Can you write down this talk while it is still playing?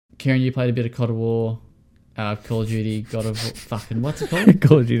Kieran, you played a bit of COD of War, Call of Duty, God of War, fucking, what's it called?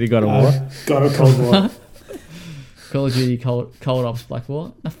 Call of Duty God of War. God of Cold War. Call of Duty, Cold Ops, Black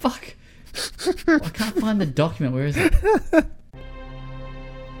War. No, fuck. I can't find the document. Where is it?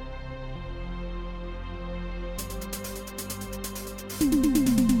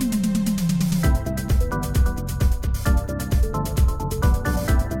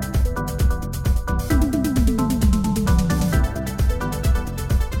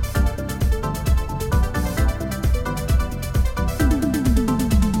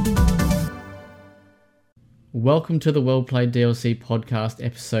 Welcome to the Well Played DLC podcast,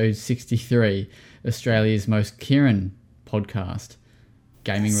 episode 63, Australia's most Kieran podcast,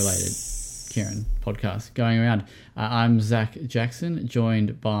 gaming related Kieran podcast going around. I'm Zach Jackson,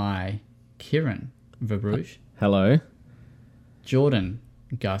 joined by Kieran Verbruge. Hello. Jordan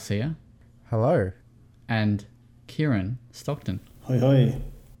Garcia. Hello. And Kieran Stockton. Hoi hoi.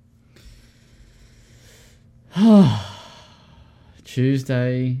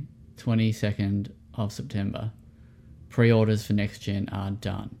 Tuesday, 22nd of September. Pre-orders for next gen are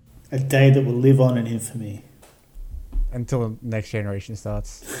done. A day that will live on in infamy. Until the next generation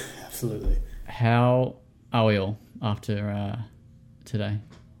starts. Absolutely. How are we all after today?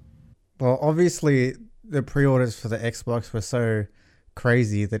 Well, obviously, the pre-orders for the Xbox were so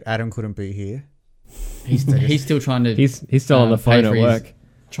crazy that Adam couldn't be here. He's still trying to... He's still on the phone at work.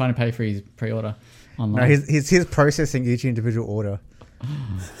 Trying to pay for his pre-order online. No, he's processing each individual order.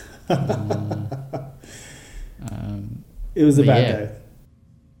 It was a bad day.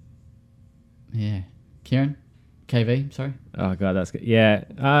 Yeah. Kieran? KV, sorry? Oh, God, that's good. Yeah.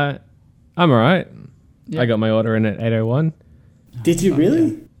 I'm all right. Yeah. I got my order in at 8:01. Did you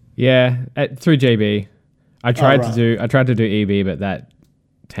really? Yeah, through JB. I tried right. to do EB, but that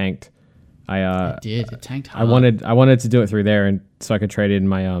tanked. It did. It tanked hard. I wanted to do it through there, and so I could trade in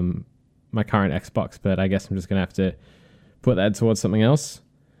my my current Xbox, but I guess I'm just gonna have to put that towards something else.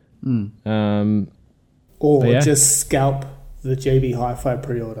 Or yeah. just scalp the JB Hi-Fi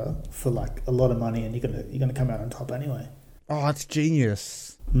pre-order for like a lot of money, and you're gonna come out on top anyway. Oh, that's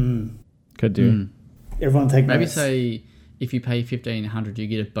genius. Could do. Everyone take Maybe notes. say if you pay $1,500, you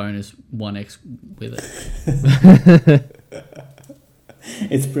get a bonus 1x with it.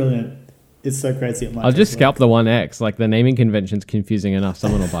 It's brilliant. It's so crazy. It might I'll just work. scalp the 1X. Like the naming convention's confusing enough.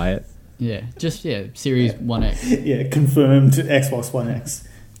 Someone will buy it. Yeah. Series 1X. Yeah, confirmed Xbox One X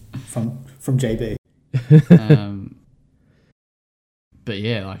from JB. But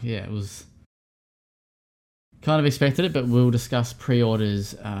it was kind of expected it, but we'll discuss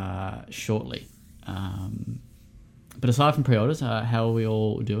pre-orders shortly. But aside from pre-orders, how are we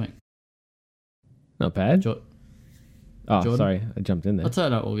all doing? Not bad. Jordan? Sorry, I jumped in there. I'll tell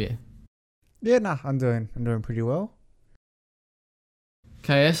you all, yeah. Yeah, nah, I'm doing pretty well.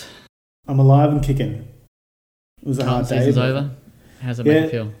 KS, I'm alive and kicking. It was a hard day. season's but- over. How's it make you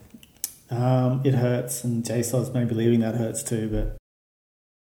feel? It hurts, and JSOD's maybe leaving that hurts too, but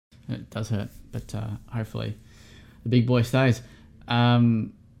It does hurt, but hopefully the big boy stays. Not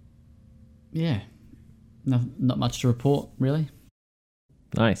much to report, really.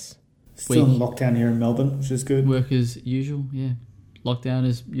 Nice. still in lockdown here in Melbourne, which is good. Work as usual, yeah. Lockdown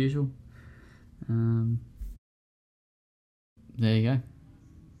as usual. There you go.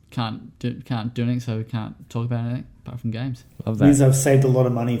 Can't do anything, so we can't talk about anything apart from games. Love Means that. I've saved a lot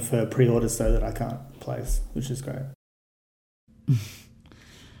of money for pre-orders though that I can't place, which is great.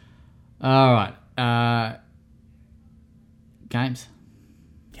 All right. Games.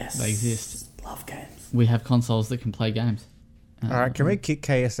 Yes, They exist. Love games. We have consoles that can play games. All right, can we kick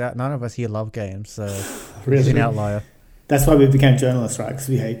KS out? None of us here love games, so Really? he's an outlier. That's why we became journalists, right? Because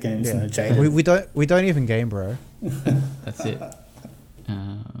we hate games Yeah. and are jaded. We don't even game, bro. That's it.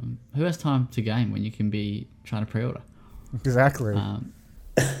 Who has time to game when you can be trying to pre-order? Exactly.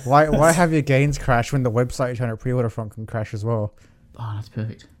 Why have your games crash when the website you're trying to pre-order from can crash as well? Oh, that's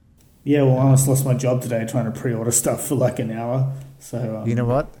perfect. Yeah, well, I almost lost my job today trying to pre-order stuff for like an hour. So You know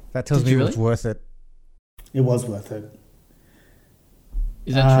what? That tells Did me you it was really? worth it. it was worth it.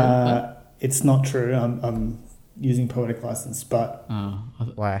 Is that true? It's not true. I'm using poetic license, but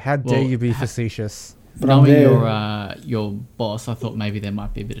Wow, how dare Well, you be facetious? But I'm knowing there. your boss, I thought maybe there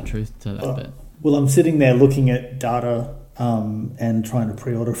might be a bit of truth to that. But Well, I'm sitting there looking at data and trying to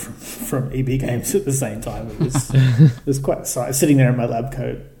pre-order from EB Games at the same time. It was quite exciting. Sitting there in my lab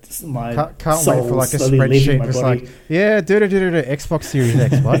coat, just my Can't soul wait for like a slowly leaving spreadsheet my just body. like, yeah, do Xbox Series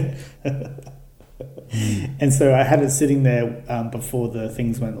X, bud. And so I had it sitting there before the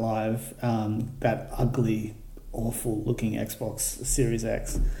things went live, that ugly, awful looking Xbox Series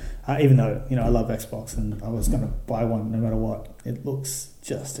X. Even though, I love Xbox and I was going to buy one no matter what. It looks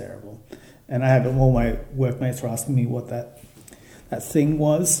just terrible. And I have all my workmates are asking me what that thing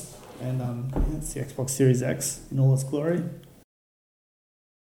was. And it's the Xbox Series X in all its glory.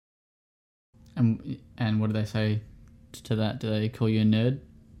 And what do they say to that? Do they call you a nerd?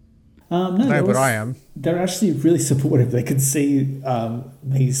 No, but I am. They're actually really supportive. They could see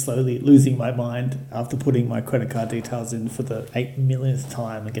me slowly losing my mind after putting my credit card details in for the 8 millionth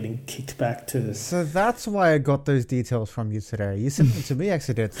time and getting kicked back to... So that's why I got those details from you today. You sent them to me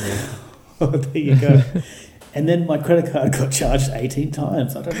accidentally. Oh, there you go. And then my credit card got charged 18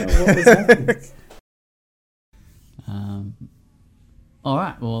 times. I don't know what was happening. All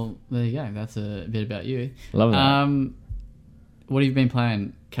right. Well, there you go. That's a bit about you. Love that. What have you been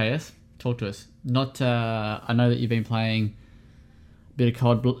playing, KS? Talk to us. I know that you've been playing a bit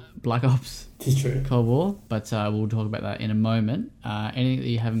of Black Ops. It's true. Cold War, but we'll talk about that in a moment. Anything that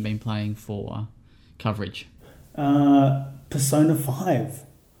you haven't been playing for coverage? Persona 5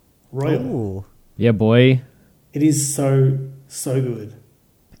 Royal. Ooh. Yeah, boy. It is so good.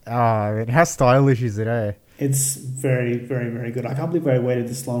 How stylish is it, eh? It's very, very, very good. I can't believe I waited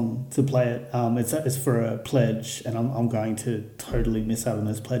this long to play it. It's for a pledge, and I'm going to totally miss out on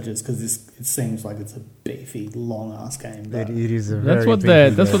those pledges because it seems like it's a beefy, long ass game. It is a That's very what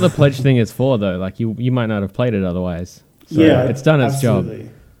big that's what the pledge thing is for, though. Like you might not have played it otherwise. So it's done its absolutely.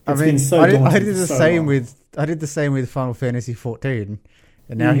 job. It's been so daunting I did for the so same long. with the same with Final Fantasy 14,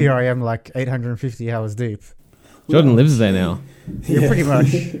 and now here I am, like 850 hours deep. Jordan lives there now. Yeah, pretty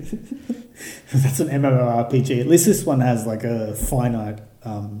much. That's an MMORPG. At least this one has like a finite,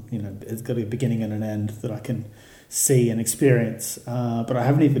 it's got a beginning and an end that I can see and experience. But I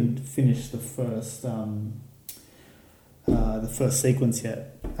haven't even finished the first sequence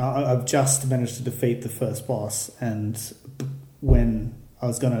yet. I've just managed to defeat the first boss, and when I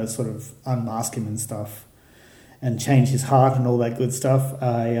was going to sort of unmask him and stuff and change his heart and all that good stuff,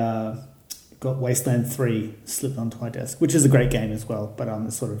 I got Wasteland 3 slipped onto my desk, which is a great game as well, but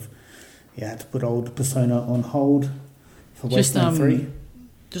it's sort of... I had to put old Persona on hold for Wasteland 3.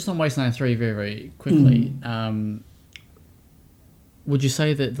 Just on Wasteland 3 very, very quickly. Would you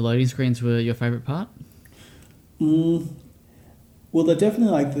say that the loading screens were your favourite part? Well, they're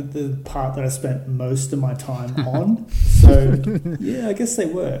definitely like the part that I spent most of my time on. So, yeah, I guess they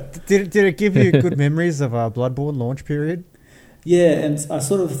were. Did it give you good memories of our Bloodborne launch period? Yeah, and I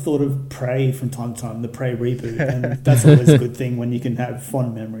sort of thought of Prey from time to time, the Prey reboot, and that's always a good thing when you can have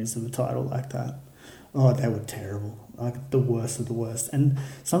fond memories of a title like that. Oh, they were terrible, like the worst of the worst. And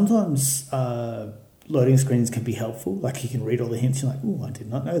sometimes loading screens can be helpful, like you can read all the hints, you're like, oh, I did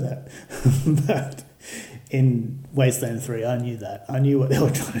not know that. But in Wasteland 3, I knew that. I knew what they were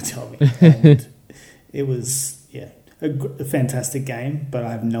trying to tell me. And it was, a fantastic game, but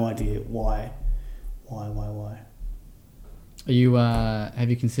I have no idea why. Are you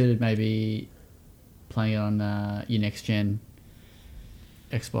have you considered maybe playing it on your next gen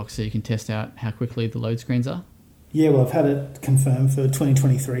Xbox so you can test out how quickly the load screens are? Yeah, well, I've had it confirmed for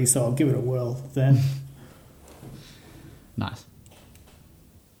 2023, so I'll give it a whirl then. Nice.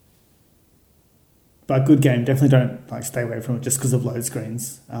 But good game. Definitely don't stay away from it just because of load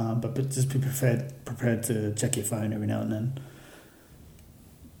screens. But just be prepared to check your phone every now and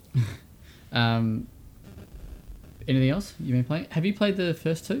then. Anything else you've been playing? Have you played the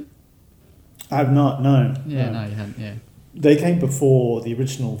first two? I have not. No. Yeah, no, you haven't. Yeah. They came before the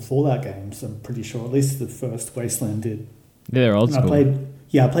original Fallout games. I'm pretty sure. At least the first Wasteland did. Yeah, they're old school.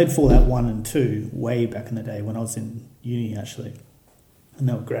 I played Fallout 1 and 2 way back in the day when I was in uni, actually, and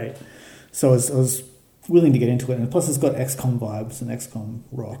they were great. So I was willing to get into it, and plus it's got XCOM vibes and XCOM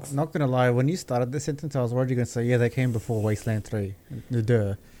rocks. Not gonna lie, when you started this sentence, I was worried you were gonna say, yeah, they came before Wasteland 3.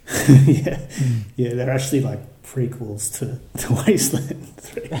 Duh. Yeah, they're actually like prequels to Wasteland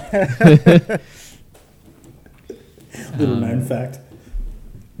 3. Little known fact.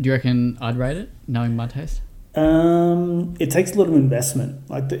 Do you reckon I'd rate it, knowing my taste? It takes a lot of investment.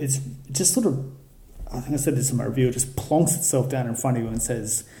 Like it's just sort of, I think I said this in my review, it just plonks itself down in front of you and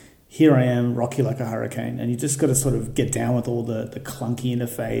says, here I am, rock you like a hurricane. And you just got to sort of get down with all the clunky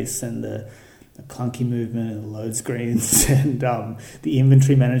interface and the clunky movement and the load screens and the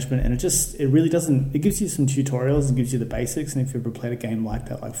inventory management. And it really doesn't, it gives you some tutorials and gives you the basics. And if you've ever played a game like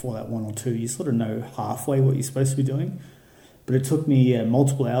that, like Fallout 1 or 2, you sort of know halfway what you're supposed to be doing. But it took me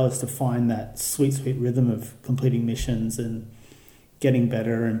multiple hours to find that sweet rhythm of completing missions and getting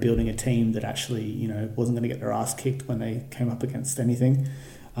better and building a team that actually, wasn't going to get their ass kicked when they came up against anything.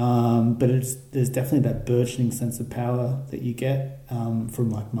 But there's definitely that burgeoning sense of power that you get from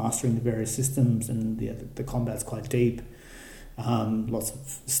like mastering the various systems, and the combat's quite deep. lots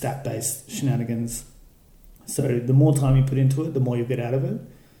of stat-based shenanigans. So the more time you put into it, the more you get out of it.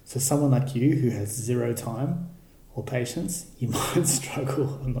 So someone like you who has zero time or patience, you might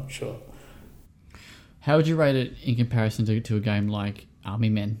struggle. I'm not sure. How would you rate it in comparison to a game like Army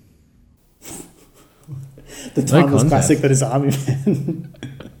Men? The timeless classic that is Army Men.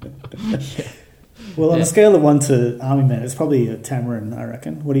 Well, on a scale of 1 to Army Men, it's probably a Tamarin, I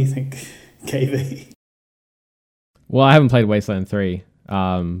reckon. What do you think, KV? Well, I haven't played Wasteland 3,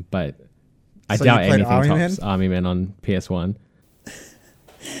 but I So doubt you played anything Army tops Men? Army Men on PS1.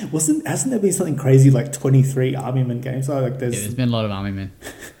 Hasn't there been something crazy like 23 Army Men games? Like There's been a lot of Army Men.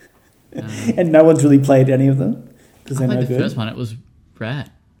 and no one's really played any of them because I they're played no the good. first one. It was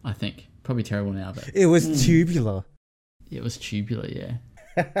rad, I think. Probably terrible now, but It was tubular. it was tubular, yeah.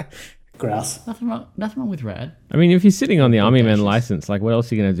 Grouse. Nothing wrong with rad. I mean, if you're sitting on the Army Men Audacious. license, like, what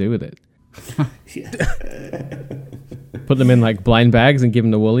else are you going to do with it? Yeah. Put them in, like, blind bags and give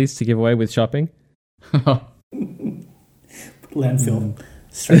them to Woolies to give away with shopping? Landfill.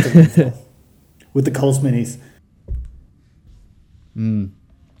 Straight to landfill. With the Coles minis.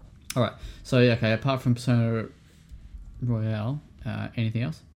 All right. So, okay, apart from Persona Royale, anything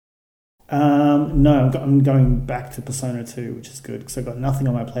else? No, I'm going back to Persona 2, which is good because I've got nothing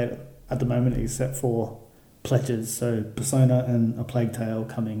on my plate at the moment except for pledges. So Persona and A Plague Tale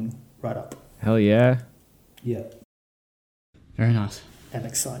coming right up. Hell yeah. Yeah, Very nice. and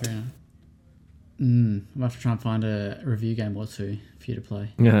excited. Very nice. I'm going to have to try and find a review game or two for you to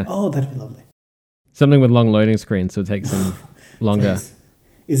play. Yeah. Oh, that'd be lovely. Something with long loading screens, so it takes them longer.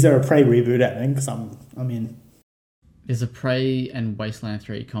 Is there a Prey reboot happening? Because I'm in. There's a Prey and Wasteland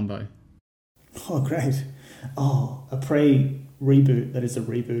 3 combo. Oh, great. Oh, a Prey reboot that is a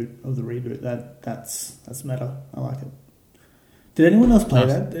reboot of the reboot. That's meta. I like it. Did anyone else play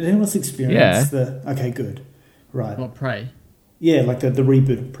Nice. that? Did anyone else experience the... Okay, good. Right. What, Prey? Yeah, like the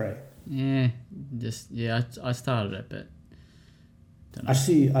reboot of Prey. I started it, but don't know.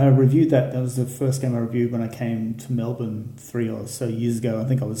 Actually, I reviewed that. That was the first game I reviewed when I came to Melbourne 3 or so years ago. I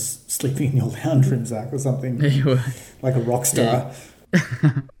think I was sleeping in your lounge room, Zach, or something. You were. Like a rock star.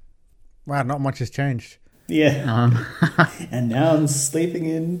 Wow, not much has changed. Yeah. And now I'm sleeping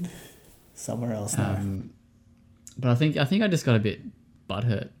in somewhere else now. But I think I just got a bit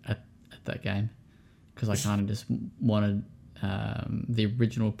butthurt at that game because I kind of just wanted the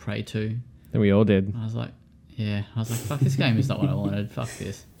original Prey 2. And we all did. I was like, fuck, this game is not what I wanted. Fuck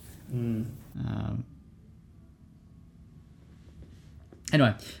this.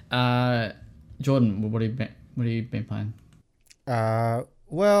 Anyway, Jordan, what have you been playing?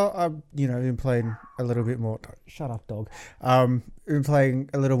 Well, I've been playing a little bit more. Shut up, dog. Been playing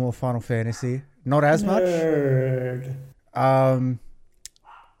a little more Final Fantasy. Not as much. Nerd.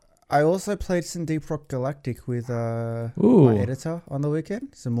 I also played some Deep Rock Galactic with my Ooh. editor on the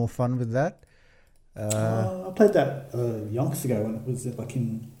weekend. Some more fun with that. I played that yonks ago when it was like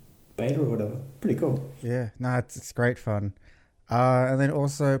in beta or whatever. Pretty cool. Yeah, no, it's great fun. And then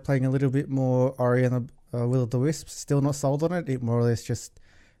also playing a little bit more Ori and the Will of the Wisps. Still not sold on it. It more or less just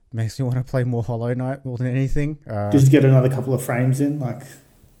makes me want to play more Hollow Knight more than anything. Just get another couple of frames in, like,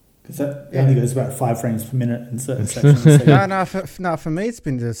 because that only goes about 5 frames per minute in certain sections. So for me, it's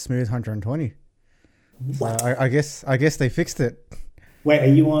been just smooth 120. What? So I guess they fixed it. Wait,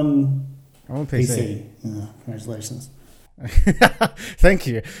 are you on I'm on PC. PC? Oh, congratulations. Thank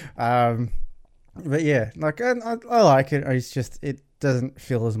you. But yeah, like I like it. It's just it doesn't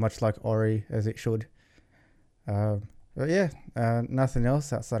feel as much like Ori as it should. But yeah, nothing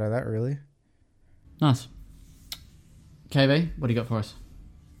else outside of that really. Nice. KV, what do you got for us?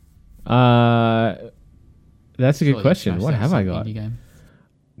 That's a good Surely question. it's What have I some got? indie game.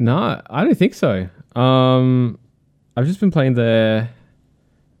 No, I don't think so. I've just been playing that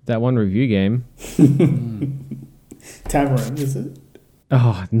one review game. Tamarin, is it?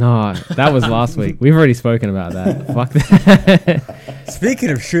 Oh no, that was last week. We've already spoken about that. Fuck that. Speaking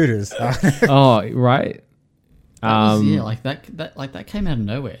of shooters, Oh right. That was, that came out of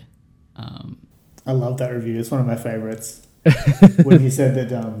nowhere. I love that review. It's one of my favorites. When you said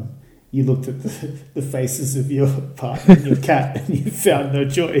that you looked at the faces of your partner and your cat and you found no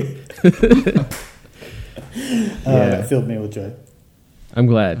joy. That filled me with joy. I'm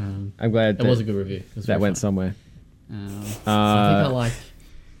glad. I'm glad It was a good review. It was that very went fun. somewhere. I think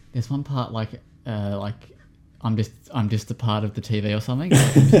there's one part like I'm just a part of the TV or something. Like,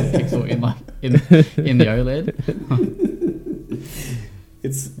 I'm just a pixel in the OLED.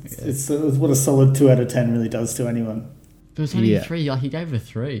 It's what a solid 2 out of 10 really does to anyone. It was only Yeah. 3. Like, you gave it a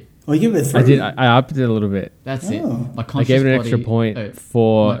 3. Oh, you give it a 3. I did. I upped it a little bit. That's it. Oh. My I conscious gave it an body, extra point my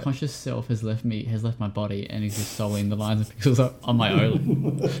for. conscious self has left my body and is just solely in the lines and pixels on my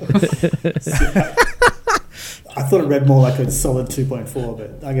own. I thought it read more like a solid 2.4,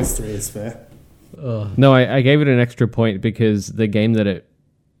 but I guess 3 is fair. No, I gave it an extra point because the game that it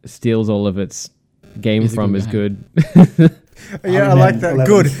steals all of its game Is a from good is game. good. Yeah, I Iron like Man that. 11.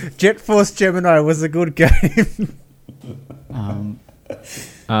 Good. Jet Force Gemini was a good game.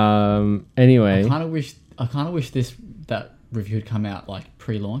 Anyway, I kind of wish that review had come out like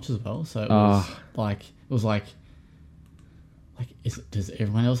pre-launch as well. So it was does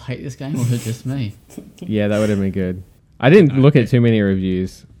everyone else hate this game or is it just me? yeah, that would have been good. I didn't look at too many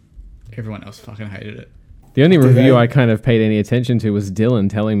reviews. Everyone else fucking hated it. The only Okay. review I kind of paid any attention to was Dylan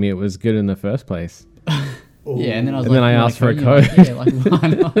telling me it was good in the first place. Oh, Yeah, and then I was And then I "You want asked for a You're like, code." yeah, like why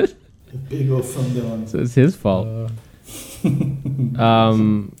not? big off from Dylan. So it's his fault.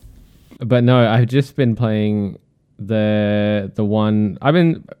 But no, I've just been playing the one. I've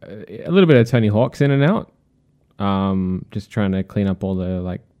been a little bit of Tony Hawk's in and out. Just trying to clean up all the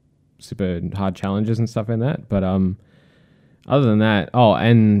like super hard challenges and stuff in that. But other than that,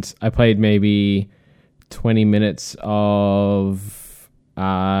 and I played maybe 20 minutes of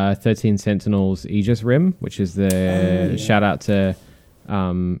 13 Sentinels Aegis Rim, which is the shout out to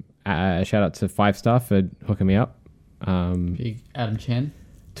 5-star for hooking me up. Big Adam Chen.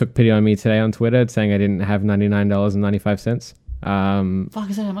 Took pity on me today on Twitter saying I didn't have $99.95. Fuck,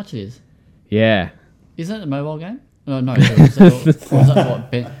 is that how much it is? Yeah. Is that a mobile game? No. Is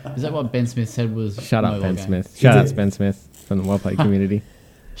that what Ben Smith said was? Shut a up, mobile Ben game? Smith. Shout out to Ben Smith from the Well Played community.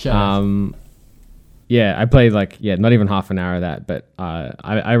 Shut up. Yeah, I played not even half an hour of that, but I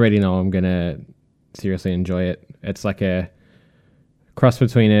already know I'm going to seriously enjoy it. It's like a cross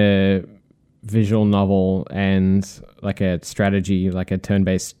between a visual novel and like a strategy, like a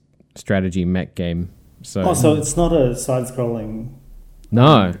turn-based strategy mech game. So So it's not a side-scrolling...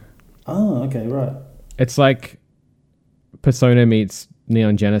 no, Oh, okay, right. it's like Persona meets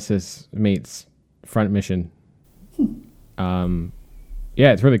Neon Genesis meets Front Mission.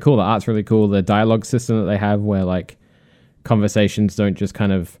 Yeah, it's really cool. The art's really cool. The dialogue system that they have where like conversations don't just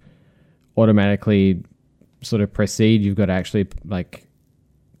kind of automatically sort of proceed. You've got to actually like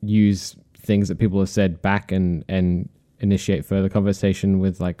use things that people have said back and initiate further conversation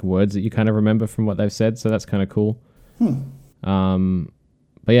with like words that you kind of remember from what they've said. So that's kind of cool.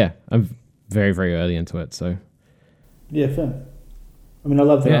 But yeah, I'm very, very early into it. So Yeah, fair. I mean, I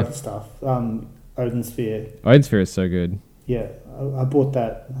love the Yeah. other stuff. Odin Sphere. Odin Sphere is so good. Yeah, I bought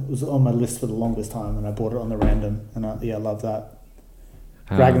that. It was on my list for the longest time, and I bought it on the random. And I love that.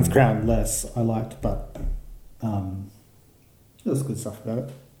 Dragon's Crown less I liked, but there's good stuff about it.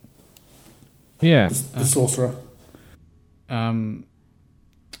 Yeah. The Sorcerer.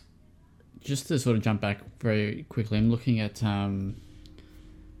 Just to sort of jump back very quickly, I'm looking at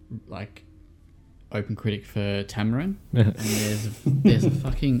like OpenCritic for Tamarin, and there's a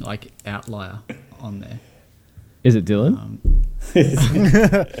fucking like outlier on there. Is it Dylan?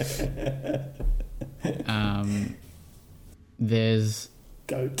 There's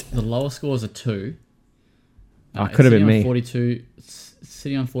Goat. the lower scores are 2. It could have been me. 42,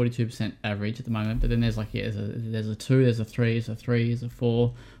 sitting on 42% average at the moment. But then there's like there's a 2, there's a 3, there's a 3, there's a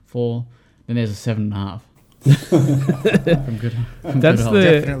 4, then there's a 7.5. from good. That's good the-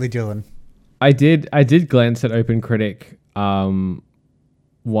 Definitely Dylan. I did glance at OpenCritic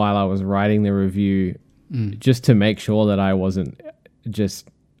while I was writing the review, just to make sure that I wasn't just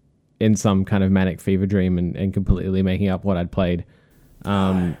in some kind of manic fever dream and completely making up what I'd played.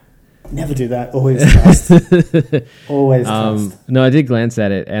 Never do that. Always trust. Always trust. No, I did glance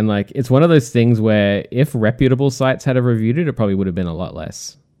at it, and like it's one of those things where if reputable sites had reviewed it, it probably would have been a lot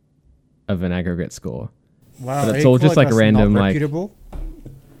less of an aggregate score. Wow, But it's all just like a random, like- reputable.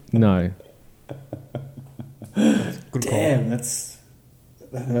 No, Good call. Damn, that hurts.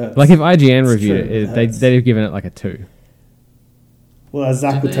 like if IGN reviewed true, it, it they'd hurts. have given it like a 2. Well, as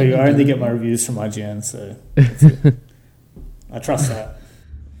Zach Did would they tell you, I even only do- get my reviews from IGN, so that's it. I trust that.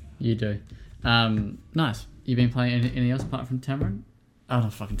 You do. Nice. You been playing anything else apart from Tamarin? Oh,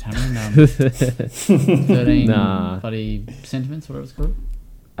 not fucking Tamarin. 13 Nah. bloody sentiments, whatever it's called.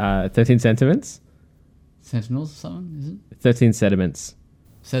 13 sentiments? Sentinels or something, is it? 13 sediments.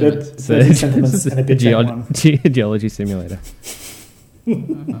 Sediments. 30 sentiments and a bit one. Geology simulator.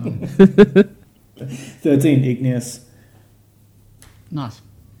 13 igneous. Nice.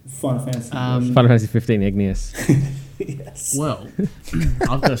 Final Fantasy. Final Fantasy 15 Igneous. Yes. Well,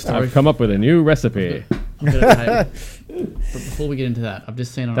 I've got a story. I've come up with a new recipe. I've got a tale. But before we get into that, I've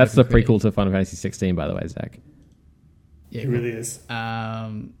just seen on That's the OpenCritic- prequel to Final Fantasy 16, by the way, Zach. Yeah, It really is. I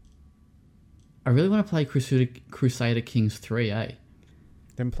really want to play Crusader Kings 3, eh?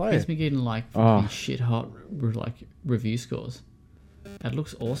 Then play It's it. been getting like Oh. fucking shit hot like review scores. That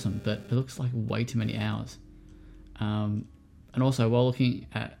looks awesome, but it looks like way too many hours. And also, while looking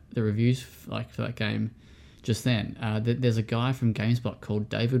at the reviews for that game just then, there's a guy from GameSpot called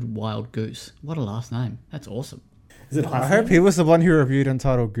David Wild Goose. What a last name! That's awesome. Is it I hope he was the one who reviewed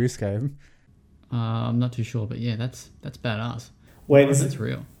Untitled Goose Game. I'm not too sure, but yeah, that's badass. Wait, That's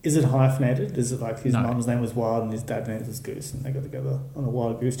real. is it hyphenated? Is it like his No. mum's name was Wild and his dad's name was Goose, and they got together on a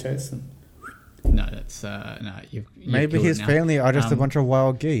wild goose chase? And No, that's no. You've Maybe killed it his now. family are just a Um, bunch of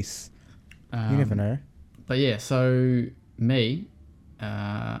wild geese. You never know. But yeah, so me,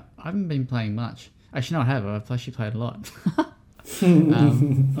 I haven't been playing much. Actually, no, I have. I've actually played a lot.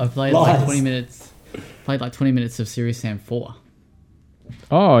 I've played like Lies. 20 minutes. Played like 20 minutes of Serious Sam 4.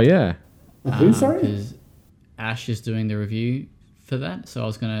 Oh yeah. who? Sorry. Because Ash is doing the review for that. So I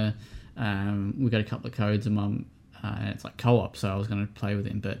was gonna. We got a couple of codes and and it's like co-op. So I was gonna play with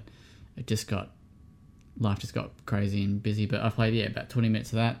him, but it just life just got crazy and busy. But I played about 20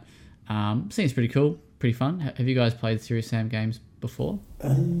 minutes of that. Seems pretty cool, pretty fun. Have you guys played Serious Sam games before? I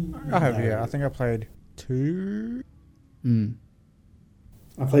have, yeah. I think I played 2.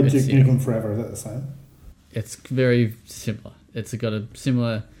 I played It's, Duke yeah. Nukem Forever. Is that the same? It's very similar. It's got a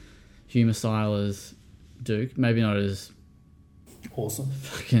similar humour style as Duke. Maybe not as Awesome.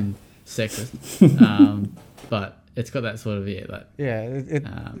 fucking sexist, but it's got that sort of Yeah,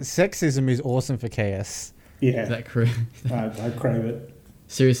 Um, sexism is awesome for KS. Yeah, that crew. I crave it.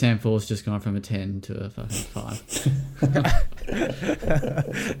 Serious Sam 4's just gone from a 10 to a fucking 5.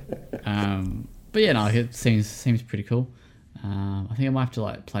 But yeah, no, it seems pretty cool. I think I might have to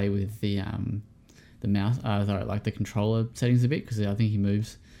like play with the mouse, like the controller settings a bit, because I think he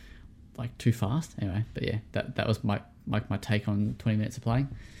moves like too fast. Anyway, but yeah, that was my take on 20 minutes of playing.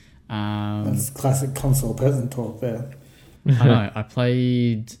 That's classic console peasant talk there. I know. I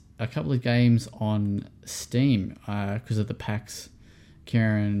played a couple of games on Steam because of the PAX.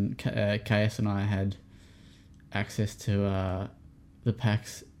 Kieran, KS, and I had access to the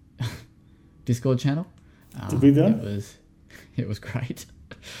PAX Discord channel. Did we though? It was great.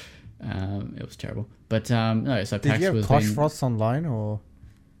 It was terrible, but no. So Did PAX you have was Kosh been- Frost online, or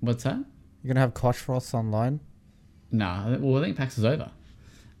What's that? you're gonna have Kosh Frost online? No, well, I think PAX is over.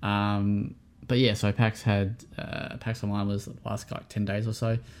 But yeah, so PAX had PAX Online was the last like 10 days or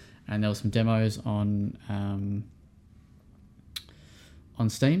so, and there were some demos on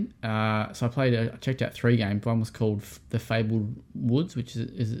Steam. So I checked out 3 games. One was called The Fabled Woods, which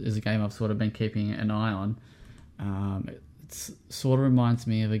is a game I've sort of been keeping an eye on. It sort of reminds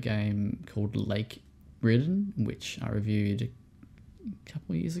me of a game called Lake Ridden, which I reviewed a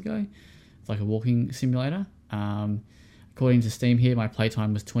couple of years ago. It's like a walking simulator. According to Steam here, my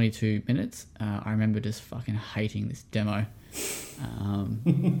playtime was 22 minutes. I remember just fucking hating this demo.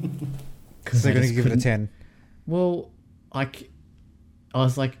 So they're gonna give it a 10. Well, I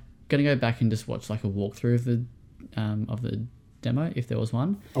was like gonna go back and just watch like a walkthrough of the demo if there was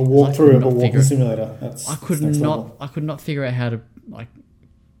one. A walkthrough of a walking figure- simulator. That's I could next not. level. I could not figure out how to like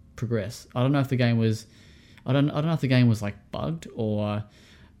progress. I don't know if the game was. I don't know if the game was like bugged or,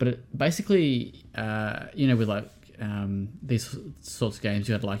 but it basically, with like these sorts of games,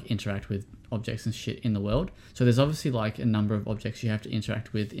 you had to like interact with objects and shit in the world. So there's obviously like a number of objects you have to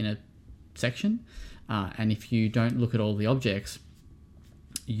interact with in a section, and if you don't look at all the objects,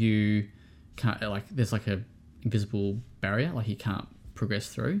 you can't there's like a invisible barrier, like you can't progress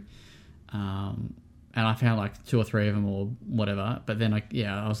through. And I found like 2 or 3 of them or whatever, but then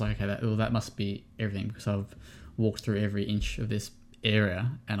I was like, okay, that must be everything, because I've walked through every inch of this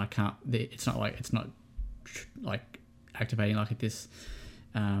area and I can't. It's not activating like this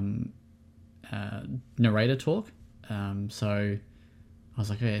narrator talk. So I was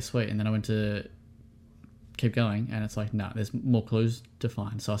like, okay, sweet. And then I went to keep going, and it's like, nah, there's more clues to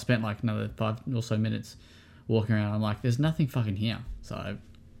find. So I spent like another 5 or so minutes walking around. I'm like, there's nothing fucking here. So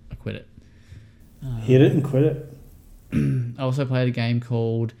I quit it. Hit it and quit it. I also played a game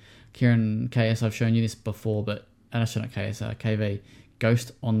called Kieran KS. I've shown you this before, but actually not KS, KV,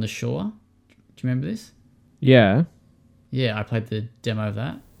 Ghost on the Shore. Do you remember this? Yeah. Yeah, I played the demo of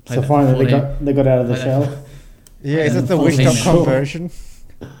that. Played So that finally before they got out of the Played shell. that. Yeah, is it the Yeah, Wish.com sure. version?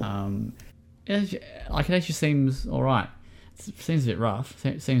 It actually seems all right. It seems a bit rough.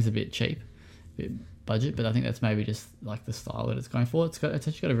 It seems a bit cheap, a bit budget, but I think that's maybe just like the style that it's going for. It's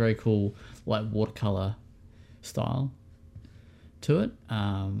actually got a very cool like watercolor style to it.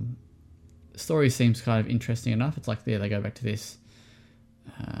 Story seems kind of interesting enough. It's like they go back to this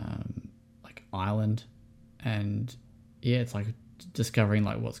like island, and yeah, it's like discovering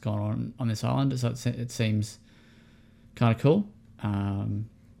like what's going on this island. So it seems kind of cool. And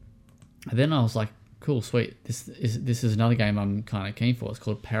then I was like, cool, sweet. This is another game I'm kind of keen for. It's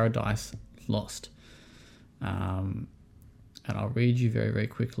called Paradise Lost. And I'll read you very, very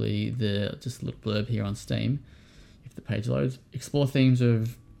quickly just a little blurb here on Steam. If the page loads, explore themes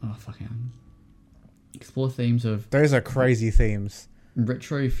of Those are crazy themes.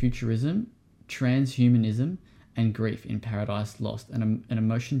 retrofuturism, transhumanism, and grief in Paradise Lost, an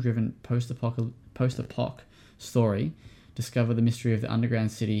emotion-driven post-apoc story. Discover the mystery of the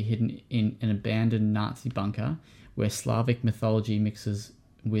underground city hidden in an abandoned Nazi bunker where Slavic mythology mixes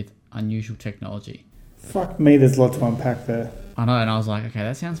with unusual technology. Fuck me, there's a lot to unpack there. I know, and I was like, okay,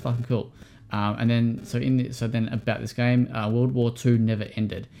 that sounds fucking cool. And then, so then about this game, World War II never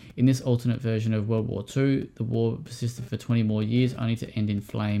ended. In this alternate version of World War II, the war persisted for 20 more years, only to end in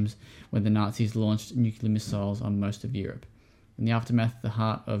flames when the Nazis launched nuclear missiles on most of Europe. In the aftermath, the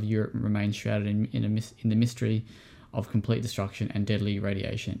heart of Europe remains shrouded in the mystery of complete destruction and deadly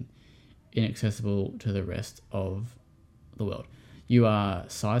radiation, inaccessible to the rest of the world. You are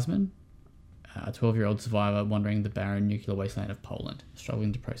Seisman, a 12-year-old survivor wandering the barren nuclear wasteland of Poland,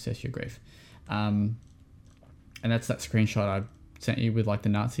 struggling to process your grief. And that's that screenshot I sent you with like the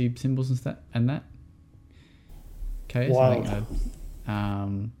Nazi symbols and that. Okay, Wild. So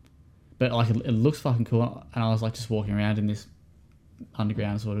but like it looks fucking cool, and I was like just walking around in this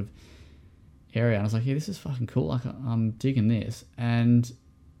underground sort of area, and I was like, yeah, this is fucking cool. Like I'm digging this, and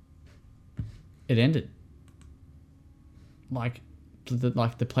it ended. Like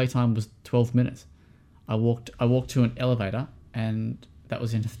the playtime was 12 minutes. I walked to an elevator, and that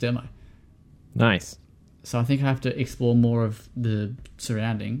was the end of the demo. Nice. So I think I have to explore more of the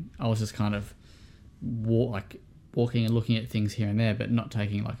surrounding. I was just kind of walking and looking at things here and there, but not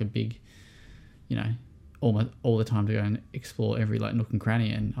taking like a big, all the time to go and explore every like nook and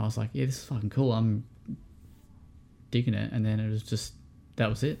cranny. And I was like, yeah, this is fucking cool. I'm digging it. And then it was just, that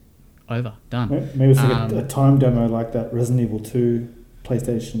was it. Over. Done. Maybe it's like a time demo like that Resident Evil 2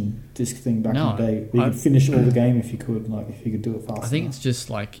 PlayStation disc thing back in the day. You could finish all the game if you could do it faster. I think it's just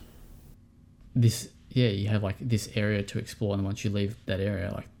like this. Yeah, you have like this area to explore, and once you leave that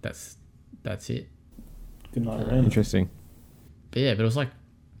area, like that's it. Good night. Interesting. But it was like,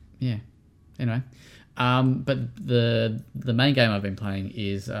 yeah. Anyway, but the main game I've been playing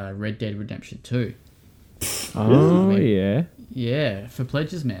is Red Dead Redemption 2. Oh yeah. Yeah, for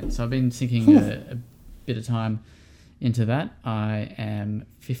pledges, man. So I've been sinking a bit of time into that. I am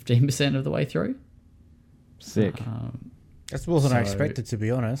 15% of the way through. Sick. That's more than I expected, to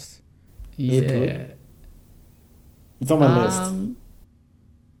be honest. Yeah. It's on my list.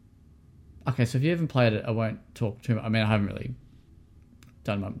 Okay, so if you haven't played it, I won't talk too much. I mean, I haven't really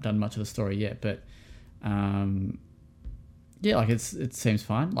done much of the story yet, but yeah, like it seems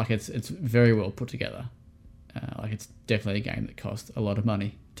fine. Like it's very well put together. Like it's definitely a game that cost a lot of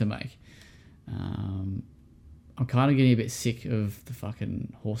money to make. I'm kind of getting a bit sick of the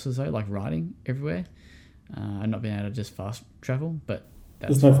fucking horses though, like riding everywhere, and not being able to just fast travel. But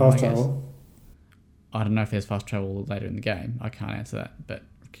that's there's no fine, fast I guess. travel. I don't know if there's fast travel later in the game. I can't answer that, but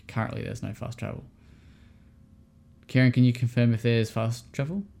currently there's no fast travel. Kieran, can you confirm if there's fast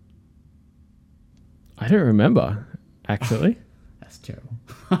travel? I don't remember, actually. That's terrible.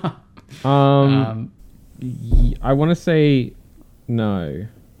 I want to say no,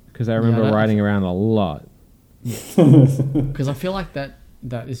 because I remember riding around a lot. Because I feel like that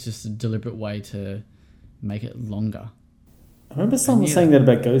is just a deliberate way to make it longer. I remember someone saying that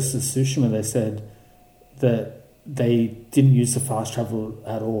about Ghost of Tsushima. They said that they didn't use the fast travel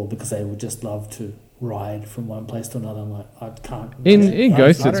at all because they would just love to ride from one place to another. I'm like, I can't. In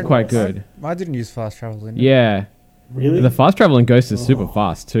Ghost, it's quite good. I didn't use fast travel in it. Yeah. Really? The fast travel in Ghost is super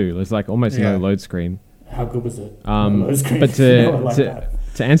fast too. There's like almost no load screen. How good was it? But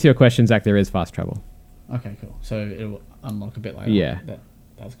to answer your question, Zach, there is fast travel. Okay, cool. So it'll unlock a bit later. Yeah.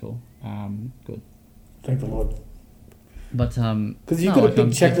 That's cool. Good. Thank the Lord. But because you've got a big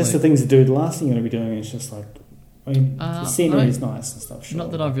checklist of things to do. The last thing you're going to be doing is just like, I mean, the scenery is nice and stuff. Sure,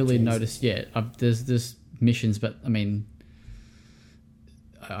 not that I've really noticed yet. There's missions, but I mean,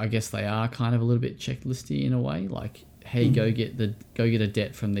 I guess they are kind of a little bit checklisty in a way. Like, hey, go get a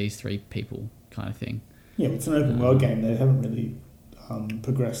debt from these 3 people, kind of thing. Yeah, it's an open world game. They haven't really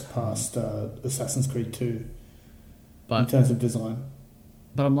progressed past Assassin's Creed 2 in terms of design.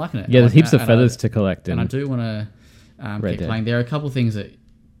 But I'm liking it. Yeah, there's heaps of feathers to collect. And I do want to keep playing. There are a couple of things that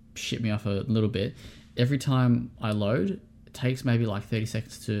shit me off a little bit. Every time I load, it takes maybe like 30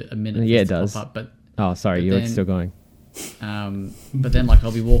 seconds to a minute. Yeah, it does. Pop up, oh, sorry, you're still going. But then like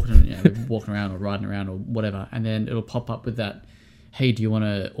I'll be walking around or riding around or whatever, and then it'll pop up with that, hey, do you want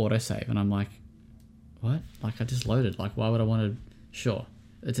to autosave? And I'm like, what? Like I just loaded. Like why would I want to? Sure,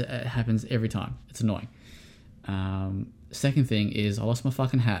 it happens every time. It's annoying. Second thing is I lost my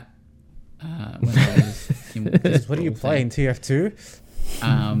fucking hat. When I was in this What are you thing. playing, TF2?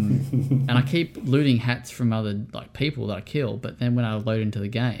 And I keep looting hats from other like people that I kill, but then when I load into the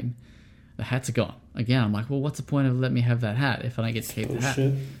game, the hats are gone. Again, I'm like, well, what's the point of letting me have that hat if I don't get to keep the hat?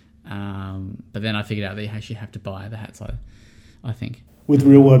 Bullshit. But then I figured out that you actually have to buy the hats, I think. With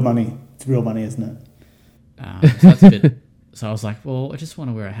real world money. It's real money, isn't it? So that's a bit... So I was like, well, I just want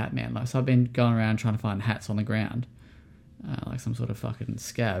to wear a hat, man. Like, so I've been going around trying to find hats on the ground, like some sort of fucking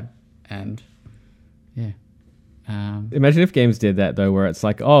scab. And, yeah. Imagine if games did that though, where it's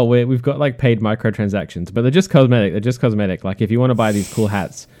like, oh, we've got like paid microtransactions, but they're just cosmetic. Like if you want to buy these cool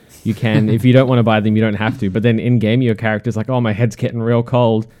hats, you can. If you don't want to buy them, you don't have to. But then in game, your character's like, oh, my head's getting real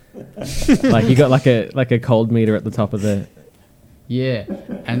cold. Like you got like a cold meter at the top of the. Yeah,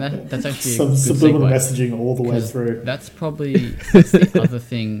 and that's actually Some a good subliminal segue, messaging all the way 'cause through. that's the other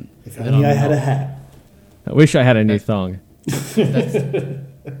thing. If that only I'm I had a not- hat. I wish I had a new thong.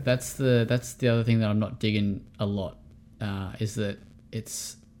 That's the other thing that I'm not digging a lot, is that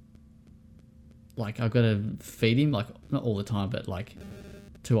it's like I've got to feed him, like not all the time, but like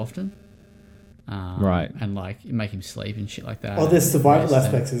too often. Right. And like make him sleep and shit like that. Oh, there's survival Rest and-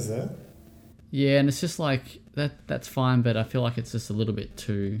 aspects, is there? Yeah, and it's just like that's fine, but I feel like it's just a little bit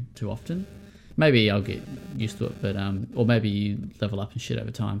too often. Maybe I'll get used to it, but or maybe you level up and shit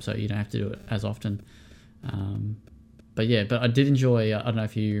over time, so you don't have to do it as often. But yeah, but I did enjoy. I don't know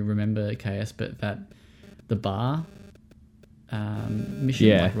if you remember KS, but the bar mission,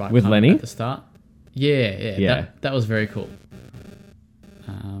 Yeah, like right with kind of Lenny? at the start. Yeah. Yeah. That was very cool.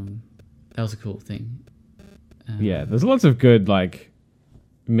 That was a cool thing. Yeah, there's lots of good like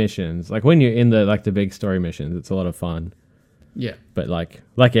missions. Like when you're in the big story missions, it's a lot of fun. Yeah. But like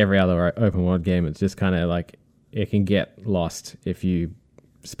every other open world game, it's just kind of like it can get lost if you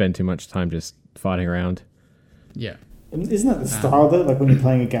spend too much time just fighting around. Yeah. And isn't that the style though? Like when you're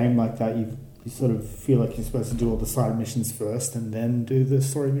playing a game like that, you sort of feel like you're supposed to do all the side missions first and then do the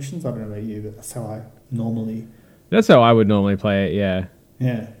story missions. I don't know about you, but that's how I normally. That's how I would normally play it. Yeah.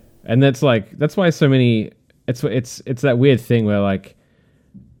 Yeah. And that's why so many. It's that weird thing where like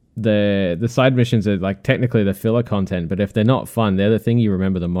the side missions are like technically the filler content, but if they're not fun, they're the thing you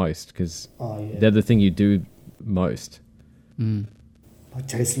remember the most because they're the thing you do most. Like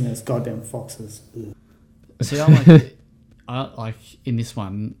chasing those goddamn foxes. Ugh. See, I like in this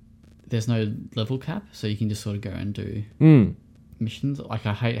one, there's no level cap, so you can just sort of go and do missions. Like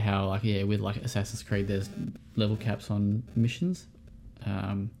I hate how with like Assassin's Creed, there's level caps on missions.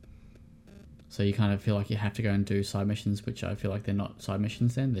 So you kind of feel like you have to go and do side missions, which I feel like they're not side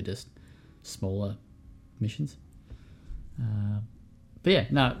missions then, they're just smaller missions. But yeah,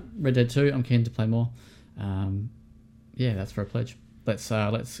 no, Red Dead 2, I'm keen to play more. Yeah, that's for a pledge.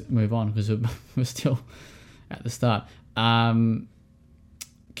 Let's move on because we're still at the start. Kieran,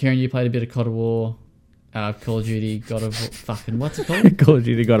 you played a bit of COD of War, Call of Duty, God of War, fucking what's it called? Call of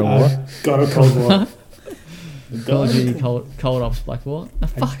Duty God of War. Got a Cold War. Call of Duty, Cold Ops, Black War. Oh,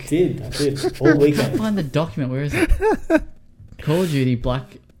 fuck. I did. All I can't weekend. find the document. Where is it? Call of Duty,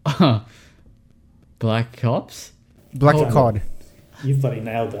 Black Ops. Black Cold COD. You've bloody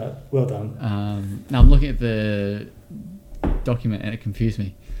nailed that. Well done. Now I'm looking at the document and it confused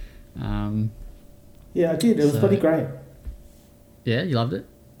me. Yeah, I did. It was bloody great. Yeah, you loved it.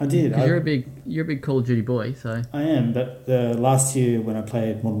 I did. Because you're a big Call of Duty boy, so I am, but last year when I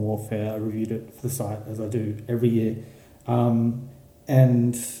played Modern Warfare, I reviewed it for the site, as I do every year.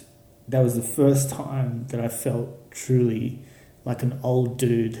 And that was the first time that I felt truly like an old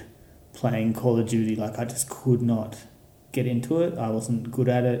dude playing Call of Duty. Like I just could not get into it. I wasn't good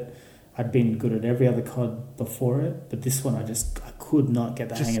at it. I'd been good at every other COD before it, but this one I could not get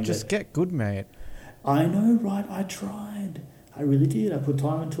the hang of it. Just get good, mate. I know, right? I tried. I really did. I put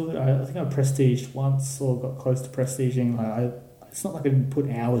time into it. I think I prestiged once or got close to prestiging. It's not like I didn't put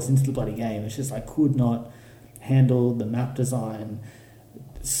hours into the bloody game. It's just I could not handle the map design.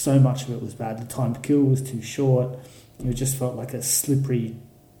 So much of it was bad. The time to kill was too short. It just felt like a slippery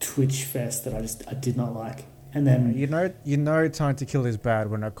twitch fest that I did not like. And then You know, time to kill is bad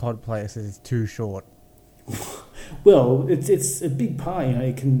when a COD player says it's too short. well, it's a big part. You know,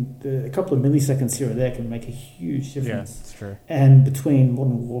 it can a couple of milliseconds here or there can make a huge difference. Yeah, that's true. And between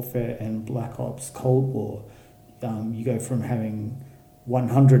Modern Warfare and Black Ops Cold War, you go from having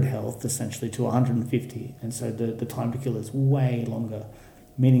 100 health essentially to 150, and so the time to kill is way longer,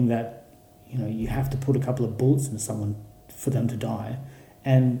 meaning that you have to put a couple of bullets into someone for them to die,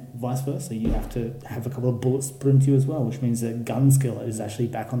 and vice versa. You have to have a couple of bullets put into you as well, which means that gun skill is actually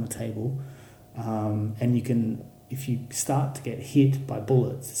back on the table. And you can, if you start to get hit by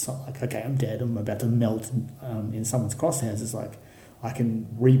bullets, it's not like, okay, I'm dead, I'm about to melt in someone's crosshairs. It's like I can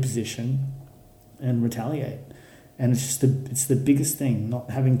reposition and retaliate. And it's the biggest thing, not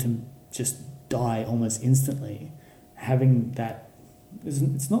having to just die almost instantly. Having that,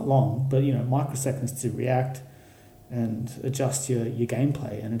 it's not long, but microseconds to react and adjust your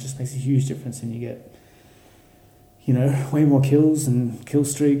gameplay, and it just makes a huge difference, and you get way more kills and kill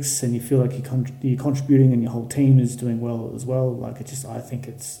streaks, and you feel like you're contributing, and your whole team is doing well as well. Like I think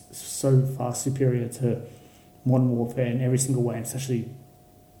it's so far superior to Modern Warfare in every single way. And it's actually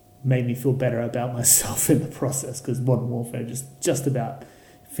made me feel better about myself in the process, because Modern Warfare just about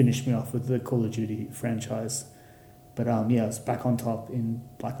finished me off with the Call of Duty franchise. But I was back on top in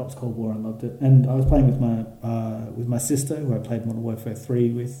Black Ops Cold War and loved it. And I was playing with my sister, who I played Modern Warfare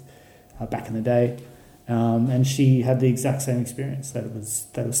 3 with back in the day, and she had the exact same experience. That it was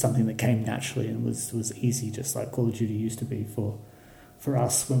something that came naturally and was easy, just like Call of Duty used to be for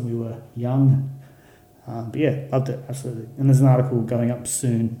us when we were young. But yeah, loved it, absolutely. And there's an article going up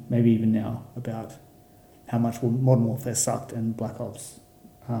soon, maybe even now, about how much Modern Warfare sucked and Black Ops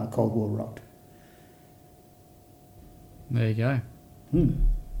Cold War rocked. There you go.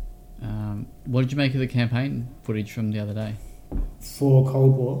 What did you make of the campaign footage from the other day? For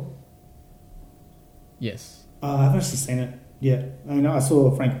Cold War? Yes. I haven't actually seen it yet. I mean, I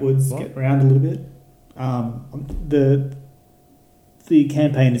saw Frank Woods get around a little bit. The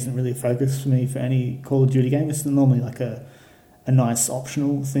campaign isn't really a focus for me for any Call of Duty game. It's normally like a nice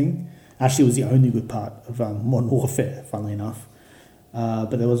optional thing. Actually, it was the only good part of Modern Warfare, funnily enough.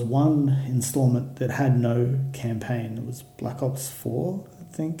 But there was one installment that had no campaign. It was Black Ops 4, I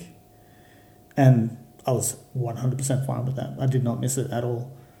think. And I was 100% fine with that. I did not miss it at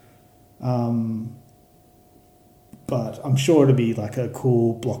all. But I'm sure it'll be like a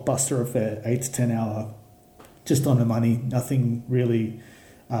cool blockbuster affair, 8 to 10 hour, just on the money. Nothing really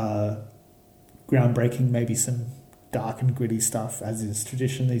groundbreaking. Maybe some dark and gritty stuff, as is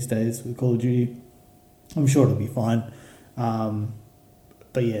tradition these days with Call of Duty. I'm sure it'll be fine.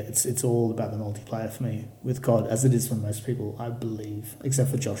 But yeah, it's all about the multiplayer for me with COD, as it is for most people, I believe, except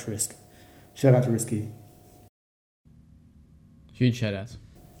for Josh Risk. Shout out to Risky. Huge shout outs.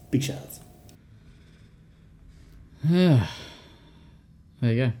 Big shout outs. There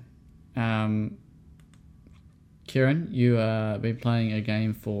you go. Kieran, you been playing a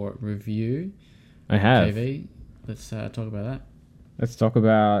game for review. I have. TV. Let's talk about that. Let's talk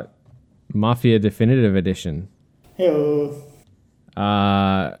about Mafia Definitive Edition. Hello.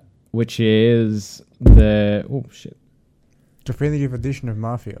 Which is the Definitive edition of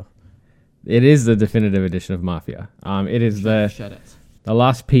Mafia. It is the definitive edition of Mafia. It is Shout outs. the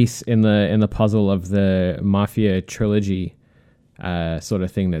last piece in the puzzle of the Mafia trilogy, sort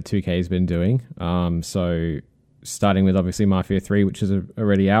of thing that 2K has been doing. So starting with obviously Mafia 3, which is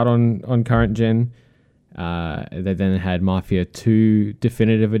already out on current gen. They then had Mafia 2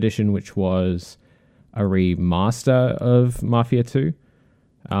 Definitive Edition, which was a remaster of Mafia 2,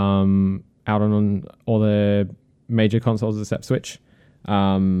 out on all the major consoles except Switch.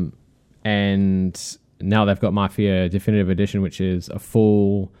 And now they've got Mafia Definitive Edition, which is a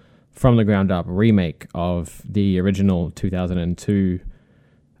full, from the ground up remake of the original 2002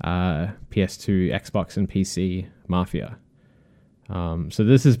 PS2, Xbox, and PC Mafia. So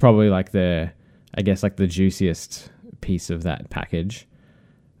this is probably like the juiciest piece of that package.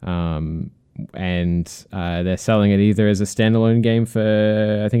 And they're selling it either as a standalone game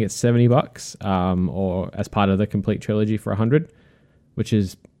for, I think it's $70, or as part of the complete trilogy for $100, which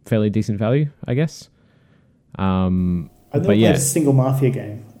is fairly decent value, I guess. I've never played a single Mafia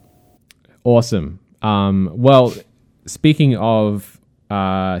game. Awesome. Well, speaking of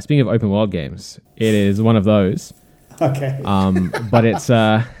open world games, it is one of those. Okay. But it's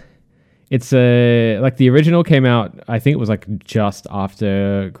like the original came out, I think it was like just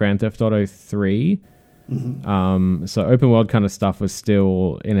after Grand Theft Auto 3. Mm-hmm. So open world kind of stuff was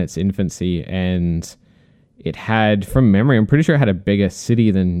still in its infancy, and it had, from memory, I'm pretty sure it had a bigger city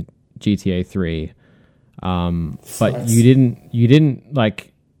than GTA 3. But you didn't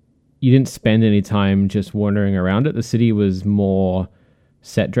spend any time just wandering around it. The city was more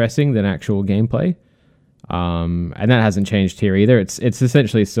set dressing than actual gameplay. And that hasn't changed here either. It's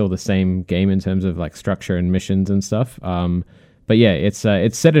essentially still the same game in terms of like structure and missions and stuff. But yeah, it's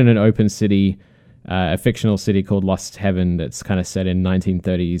set in an open city, a fictional city called Lost Heaven that's kind of set in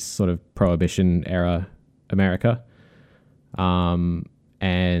 1930s sort of Prohibition era America.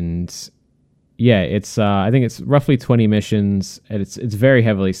 And yeah, it's I think it's roughly 20 missions, and it's very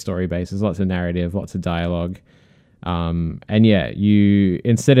heavily story based. There's lots of narrative, lots of dialogue, and yeah, you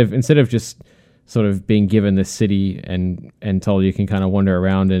instead of just sort of being given this city and told you can kind of wander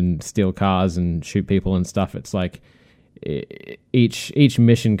around and steal cars and shoot people and stuff, it's like each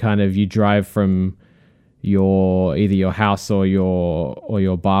mission kind of, you drive from either your house or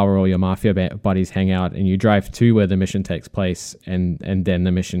your bar or your mafia buddies hang out, and you drive to where the mission takes place, and then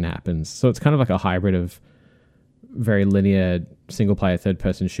the mission happens. So it's kind of like a hybrid of very linear single player third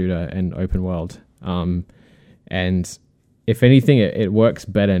person shooter and open world. And if anything, it works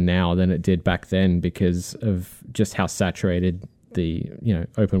better now than it did back then because of just how saturated the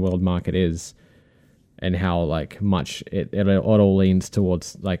open world market is, and how like much it all leans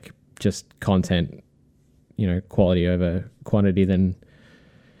towards like just content, quality over quantity than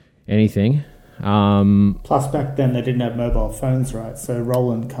anything. Plus, back then they didn't have mobile phones, right? So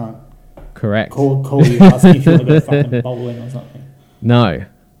Roland can't correct call you asking if you want to go fucking bowling or something. No.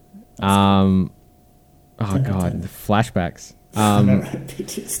 Oh god, the flashbacks.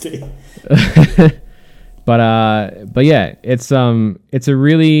 PTSD. But yeah, it's a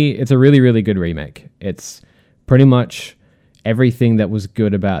really good remake. It's pretty much everything that was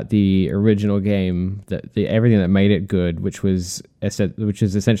good about the original game, everything that made it good, which is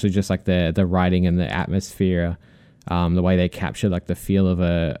essentially just like the writing and the atmosphere, the way they captured like the feel of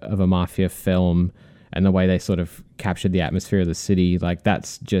a mafia film, and the way they sort of captured the atmosphere of the city. Like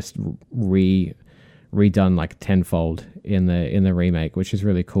that's just redone like tenfold in the remake, which is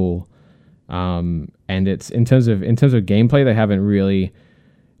really cool. And it's in terms of gameplay, they haven't really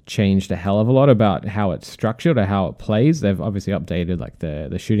changed a hell of a lot about how it's structured or how it plays. They've obviously updated like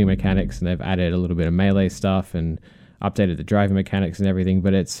the shooting mechanics, and they've added a little bit of melee stuff and updated the driving mechanics and everything,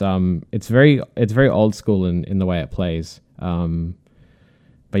 but it's very old school in the way it plays.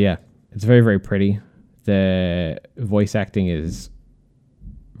 But yeah, it's very, very pretty. The voice acting is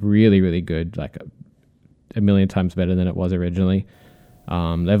really, really good, like a million times better than it was originally.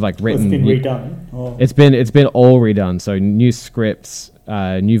 They've like written. It's been redone. Or? It's been all redone. So new scripts,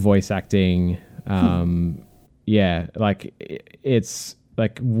 new voice acting. Yeah, like it's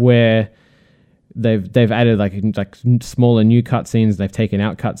like where they've added like smaller new cutscenes. They've taken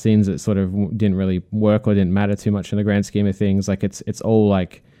out cutscenes that sort of didn't really work or didn't matter too much in the grand scheme of things. Like it's all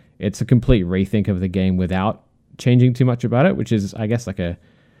like it's a complete rethink of the game without changing too much about it, which is I guess like a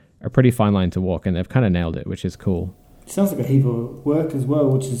pretty fine line to walk, and they've kind of nailed it, which is cool. Sounds like a heap of work as well,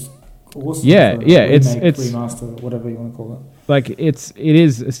 which is awesome. Yeah, yeah, remake, it's remaster, whatever you want to call it. Like it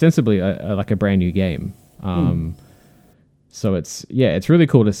is ostensibly like a brand new game. So it's really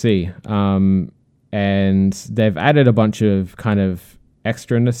cool to see. And they've added a bunch of kind of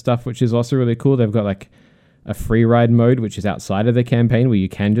extra stuff, which is also really cool. They've got like a free ride mode, which is outside of the campaign, where you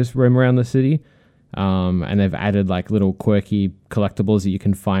can just roam around the city. And they've added like little quirky collectibles that you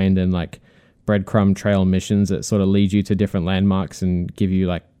can find, and like breadcrumb trail missions that sort of lead you to different landmarks and give you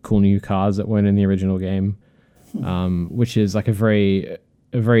like cool new cars that weren't in the original game, which is like a very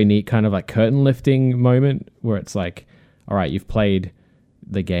neat kind of like curtain lifting moment where it's like, all right, you've played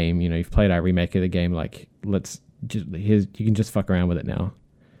the game, you've played our remake of the game, like you can just fuck around with it now,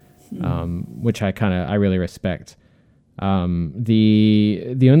 which I really respect.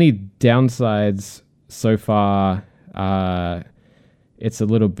 The only downsides so far, it's a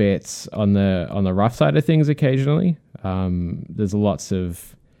little bit on the rough side of things occasionally. There's lots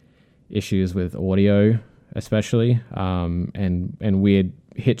of issues with audio, especially, and weird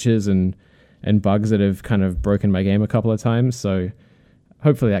hitches and bugs that have kind of broken my game a couple of times. So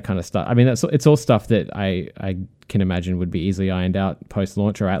hopefully that kind of stuff. I mean, it's all stuff that I can imagine would be easily ironed out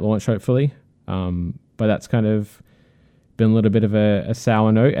post-launch or at launch, hopefully. But that's kind of been a little bit of a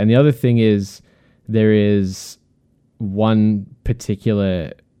sour note. And the other thing is there is one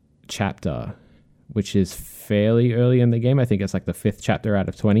particular chapter which is fairly early in the game. I think it's like the 5th chapter out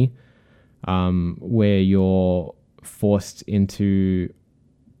of 20, where you're forced into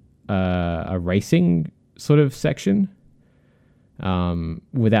a racing sort of section.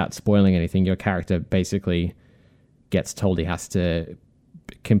 Without spoiling anything, your character basically gets told he has to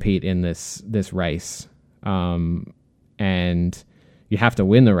compete in this race, and you have to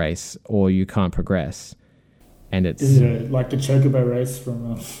win the race or you can't progress. And is it like the Chocobo race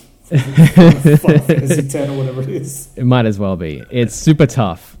from Final Fantasy 10 or whatever it is? It might as well be. It's super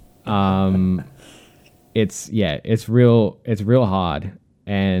tough. It's real hard,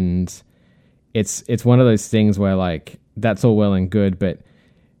 and it's one of those things where like that's all well and good, but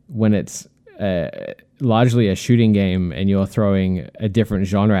when it's largely a shooting game and you're throwing a different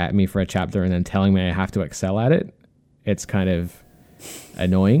genre at me for a chapter and then telling me I have to excel at it, it's kind of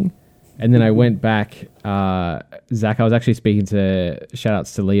annoying. And then I went back, Zach, I was actually speaking to, shout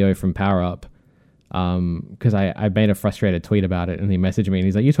outs to Leo from Power Up, because I made a frustrated tweet about it, and he messaged me and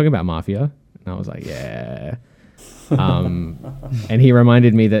he's like, "You talking about Mafia?" And I was like, "Yeah." And he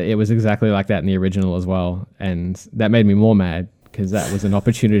reminded me that it was exactly like that in the original as well, and that made me more mad because that was an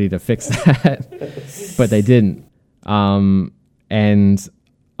opportunity to fix that, but they didn't. And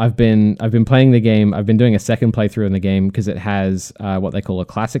I've been playing the game. I've been doing a second playthrough in the game because it has what they call a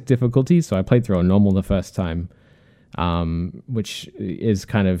classic difficulty. So I played through on normal the first time, which is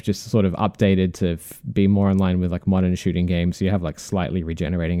kind of just sort of updated to be more in line with like modern shooting games. So you have like slightly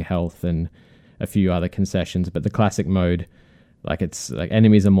regenerating health and a few other concessions, but the classic mode, like it's like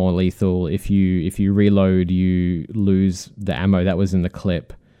enemies are more lethal. If you reload, you lose the ammo that was in the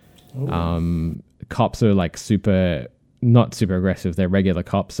clip. Cops are like not super aggressive. They're regular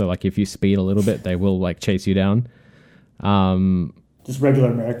cops. So like if you speed a little bit, they will like chase you down. Just regular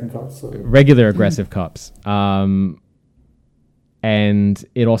American cops. Regular aggressive cops. And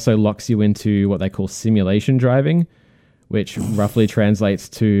it also locks you into what they call simulation driving, which roughly translates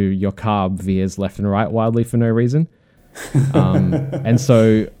to your car veers left and right wildly for no reason. And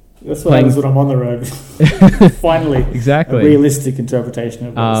so that's what happens when I'm on the road. Finally, exactly a realistic interpretation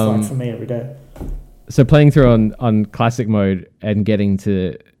of what it's like for me every day. So playing through on classic mode and getting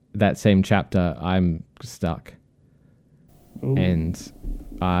to that same chapter, I'm stuck. Ooh. And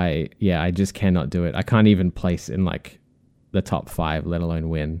I just cannot do it. I can't even place in like the top 5, let alone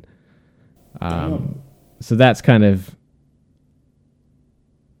win. So that's kind of,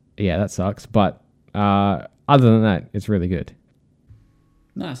 that sucks. But other than that, it's really good.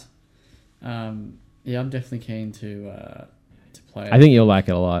 Nice. I'm definitely keen to play it. I think you'll like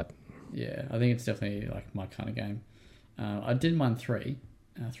it a lot. Yeah, I think it's definitely like my kind of game. I did mind 3.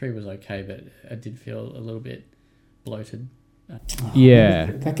 3 was okay, but I did feel a little bit bloated.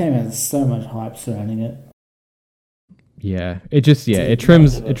 That game has so much hype surrounding it. Yeah, it just it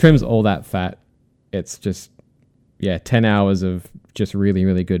trims all that fat. It's just 10 hours of just really,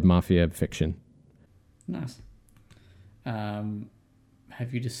 really good Mafia fiction. Nice.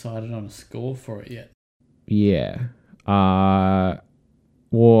 Have you decided on a score for it yet? Yeah. But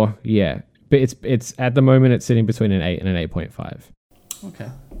it's at the moment it's sitting between an 8 and an 8.5. Okay.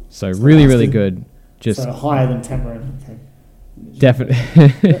 So really, really good. Just so higher than Tamarin. Okay. Definitely.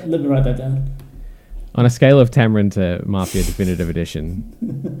 Let me write that down. On a scale of Tamarin to Mafia Definitive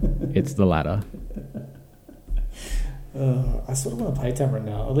Edition, it's the latter. I sort of want to play Tamarin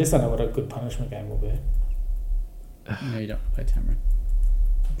now. At least I know what a good punishment game will be. No, you don't play Tamarin.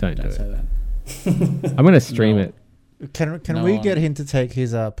 Don't do say that. I'm going to stream it. Can we get him to take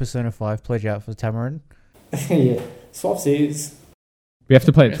his Persona 5 pledge out for Tamarin? Yeah. Swapsies. We have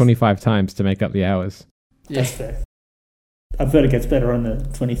to play it 25 times to make up the hours. Yeah. That's fair. I've heard it gets better on the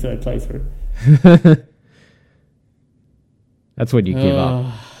 23rd playthrough. That's when you give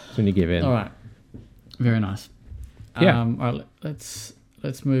up. That's when you give in. All right. Very nice. Yeah. All right. Let's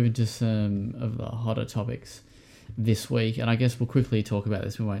move into some of the hotter topics this week, and I guess we'll quickly talk about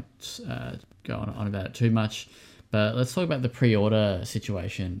this. We won't go on about it too much, but let's talk about the pre-order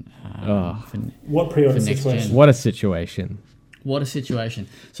situation. What pre-order situation? What a situation! What a situation!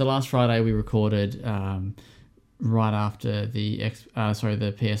 So last Friday we recorded right after the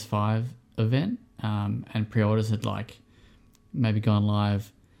PS5 event, and pre-orders had maybe gone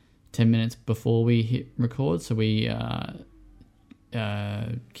live 10 minutes before we hit record. So we,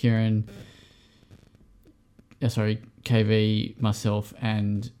 Kieran, KV, myself,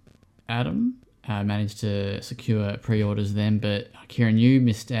 and Adam managed to secure pre-orders then. But Kieran, you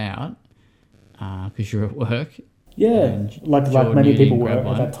missed out because you're at work. Yeah, like many people were at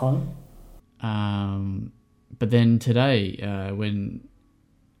that time. But then today,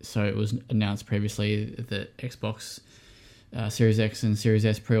 it was announced previously that Xbox Series X and Series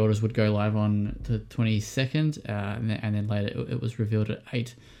S pre-orders would go live on the 22nd, and then later it was revealed at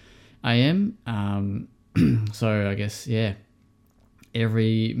 8 a.m. So I guess,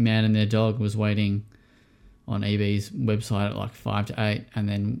 every man and their dog was waiting on EB's website at 5 to 8, and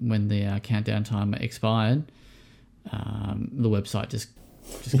then when the countdown timer expired, the website just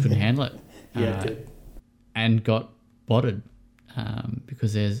couldn't handle it. Yeah, it did. And got botted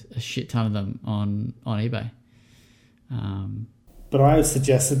because there's a shit ton of them on eBay. But I have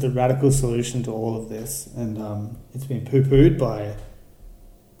suggested the radical solution to all of this, and it's been poo-pooed by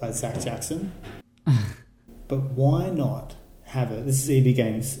Zach Jackson. But why not have it? This is EB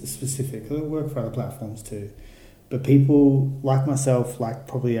Games specific. It'll work for other platforms too. But people like myself, like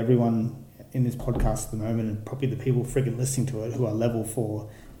probably everyone in this podcast at the moment, and probably the people friggin' listening to it who are level 4,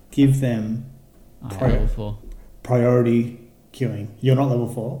 give them level 4 priority queuing. You're not level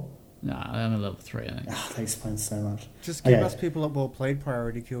 4? Nah, I'm a level 3, I think. That explains so much. Just give Okay. us people that well played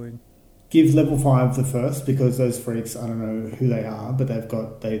priority queuing. Give level 5 the first, because those freaks, I don't know who they are, but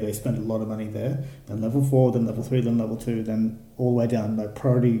they spend a lot of money there. Then level 4, then level 3, then level 2, then all the way down, like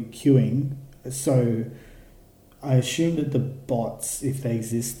priority queuing. So I assume that the bots, if they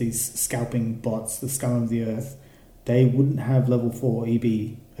exist, these scalping bots, the scum of the earth, they wouldn't have level 4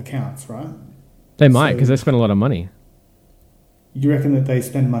 EB accounts, right? They might, So- because they spend a lot of money. You reckon that they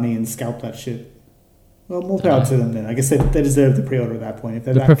spend money and scalp that shit? Well, more power to them then. I guess they deserve the pre-order at that point. If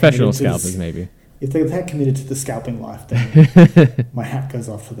they're The that professional committed to scalpers, maybe. If they're that committed to the scalping life, then my hat goes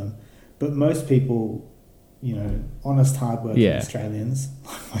off to them. But most people, honest, hardworking Yeah. Australians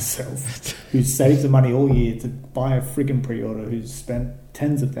like myself, who saved the money all year to buy a friggin' pre-order, who's spent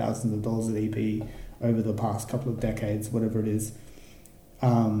tens of thousands of dollars at EP over the past couple of decades, whatever it is,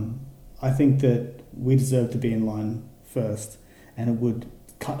 I think that we deserve to be in line first, and it would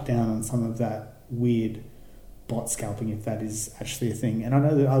cut down on some of that weird bot scalping, if that is actually a thing. And I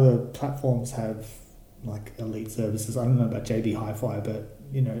know that other platforms have like elite services. I don't know about JB Hi-Fi, but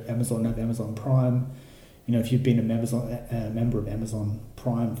Amazon have Amazon Prime. If you've been a member of Amazon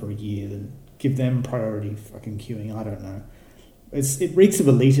Prime for a year, then give them priority fucking queuing. I don't know. It reeks of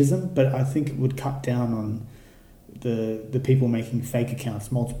elitism, but I think it would cut down on the people making fake accounts,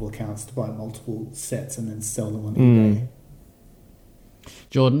 multiple accounts, to buy multiple sets and then sell them on eBay.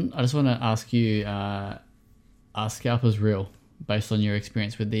 Jordan, I just want to ask you, are scalpers real, based on your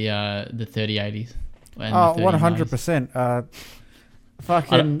experience with the 3080s? And the 100%.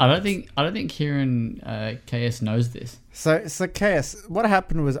 Fucking. I don't think Kieran KS knows this. So KS, what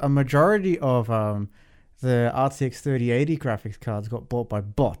happened was a majority of the RTX 3080 graphics cards got bought by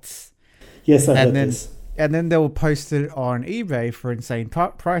bots. Yes, I heard this. And then they were posted on eBay for insane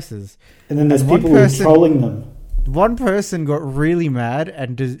prices. And then there's And people who are trolling them. One person got really mad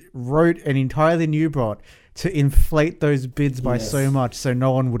and wrote an entirely new bot to inflate those bids by so much so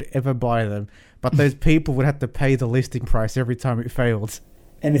no one would ever buy them. But those people would have to pay the listing price every time it failed.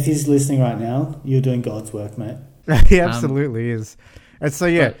 And if he's listening right now, you're doing God's work, mate. He absolutely is. And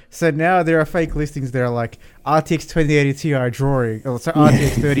so, so now there are fake listings that are like RTX 2080 Ti drawing, or so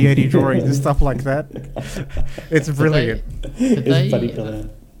RTX 3080 drawings and stuff like that. It's brilliant. It's bloody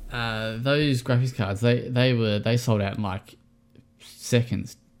brilliant. Those graphics cards, they sold out in like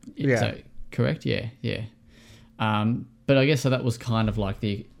seconds. Yeah. So, correct? Yeah. But I guess so that was kind of like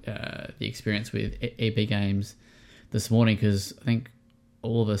the experience with EB Games this morning, because I think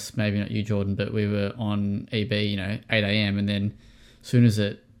all of us, maybe not you, Jordan, but we were on EB, 8 a.m. and then as soon as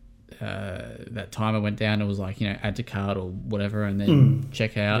that timer went down, it was like, add to cart or whatever, and then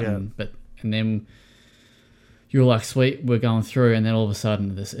check out. Yeah. And then you were like, sweet, we're going through, and then all of a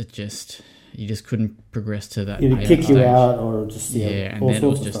sudden you just couldn't progress to that. It'd kick you out, or just and then it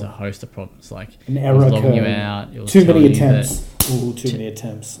was just a host of problems, like an it error was logging you occurred. out. It was Too many telling you attempts. Too many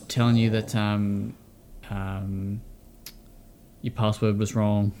attempts. telling you that your password was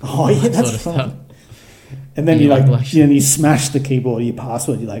wrong. Oh yeah, that that's sort of fun. stuff. And then Yeah, you smash the keyboard, your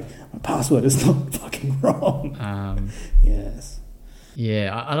password. You're like, my password is not fucking wrong. Yes.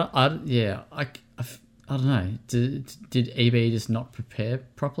 Yeah, I don't know. Did EB just not prepare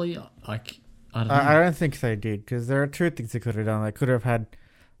properly? I don't know. I don't think they did, because there are two things they could have done. They could have had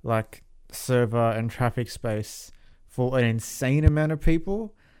like server and traffic space for an insane amount of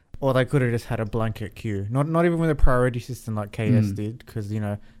people, or they could have just had a blanket queue. Not even with a priority system like KS did, because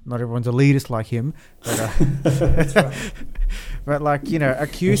not everyone's elitist like him. But, but like a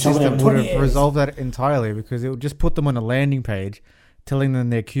queue system would have resolved that entirely, because it would just put them on a landing page, telling them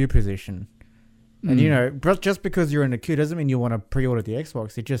their queue position. And just because you're in a queue doesn't mean you want to pre-order the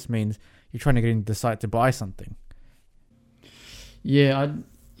Xbox. It just means you're trying to get into the site to buy something. Yeah,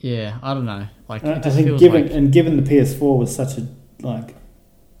 I don't know. Like, it I just think feels given the PS4 was such a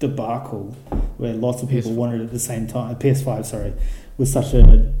debacle, where lots of people wanted it at the same time. PS5, sorry, was such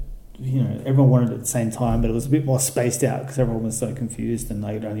a everyone wanted it at the same time, but it was a bit more spaced out because everyone was so confused, and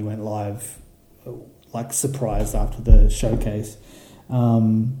it only went live like surprised after the showcase.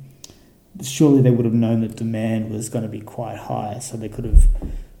 Surely they would have known that demand was going to be quite high, so they could have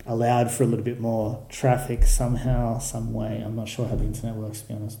allowed for a little bit more traffic somehow, some way. I'm not sure how the internet works, to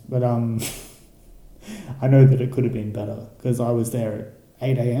be honest, but I know that it could have been better, because I was there at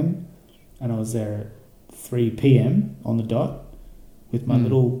 8 a.m. and I was there at 3 p.m. on the dot with my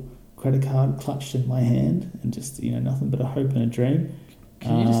little credit card clutched in my hand, and just nothing but a hope and a dream.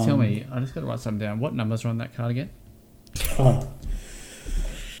 Can you just tell me? I just got to write something down. What numbers are on that card again?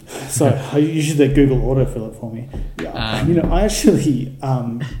 So you should let Google autofill it for me. Yeah, I actually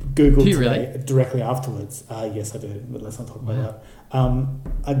Googled Do you today directly afterwards. Yes, I do, but let's not talk about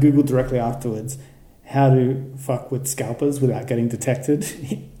I googled directly afterwards how to fuck with scalpers without getting detected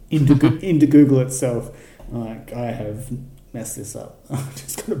into Google itself. I'm like, I have messed this up. I'm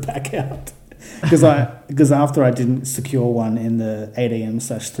just going to back out. Because after I didn't secure one in the 8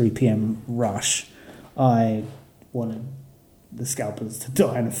 a.m/3 p.m. rush, I wanted the scalpers to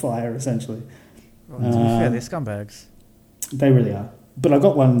die in a fire, essentially. Well, to be fair, they're scumbags. They really are. But I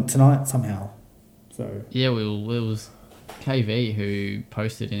got one tonight somehow. So Yeah, it was KV who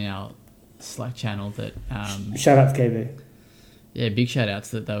posted in our Slack channel that shout out to KV. yeah, big shout outs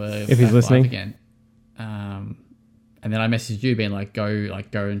that they were If he's back listening. live again. And then I messaged you being like,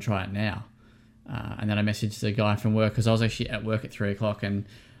 go and try it now. And then I messaged the guy from work because I was actually at work at 3 o'clock and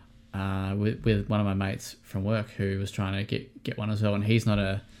with one of my mates from work who was trying to get one as well, and he's not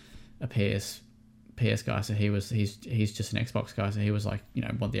a PS guy, so he's just an Xbox guy, so he was like,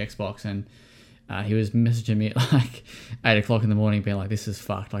 want the Xbox, and he was messaging me at like 8 o'clock in the morning being like, this is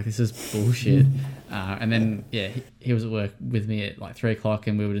fucked, like this is bullshit. And then he was at work with me at like 3 o'clock,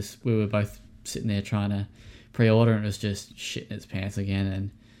 and we were both sitting there trying to pre-order, and it was just shitting its pants again.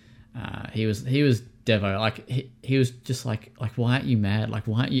 And he was Devo, like he was just like why aren't you mad, like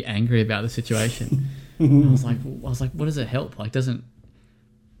why aren't you angry about the situation? I was like what does it help, like doesn't,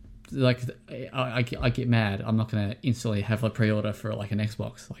 like I get mad, I'm not gonna instantly have a pre-order for like an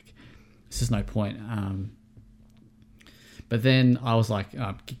Xbox, like it's just no point. But then I was like,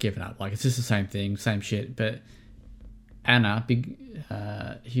 giving up, like it's just the same thing, same shit. But Anna, big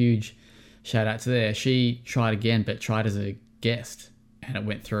huge shout out to there, she tried again, but tried as a guest, and it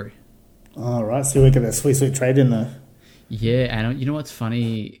went through. All right, so we get that sweet trade in there. Yeah, and you know what's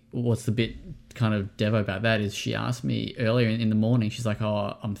funny, what's the bit kind of Devo about that is she asked me earlier in the morning, she's like,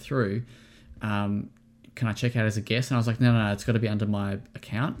 oh, I'm through, can I check out as a guest? And I was like, no, it's got to be under my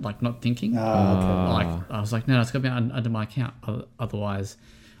account, like not thinking. Okay. Like I was like, no, it's got to be under my account, otherwise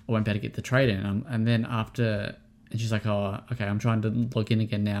I won't be able to get the trade in. And then after, and she's like, oh, okay, I'm trying to log in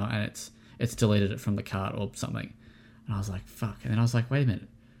again now, and it's deleted it from the cart or something. And I was like, fuck. And then I was like, wait a minute,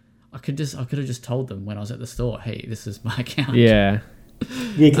 I could have just told them when I was at the store, hey, this is my account. Yeah.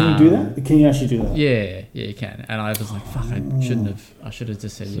 Yeah, can you do that? Can you actually do that? Yeah, you can. And I was like, fuck, I should have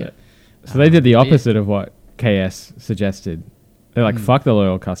just said yeah. So they did the opposite of what KS suggested. They're like, fuck the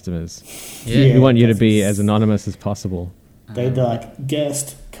loyal customers. Yeah. We want you to be as anonymous as possible. They'd be like,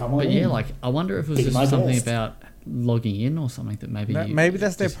 guest, come on But in. yeah, like I wonder if it was Be my just something guest. about logging in or something that maybe Maybe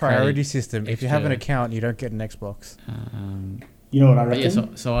that's their just priority created system. If you extra- have an account, you don't get an Xbox. You know what I But reckon?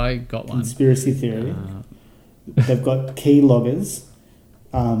 yeah, so I got one. Conspiracy theory. They've got key loggers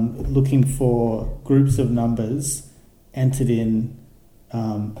looking for groups of numbers entered in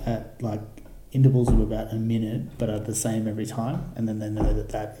at like intervals of about a minute, but are the same every time, and then they know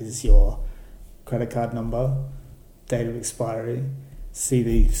that is your credit card number, date of expiry,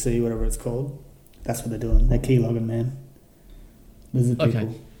 CVC, whatever it's called. That's what they're doing. They're key logging, man. Those are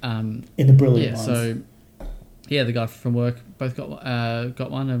people Okay. in the brilliant Yeah. minds. So yeah, the guy from work both got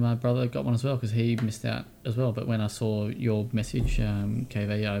one, and my brother got one as well because he missed out as well. But when I saw your message,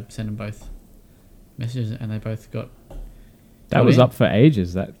 KV, I sent them both messages, and they both got. That was up for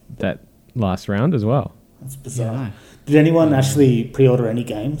ages, that last round as well. That's bizarre. Yeah, I know. Did anyone actually pre-order any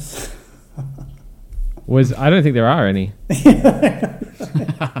games? I don't think there are any. That's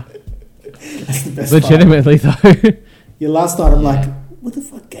the best part. Legitimately, though. Yeah, last night I'm like, what the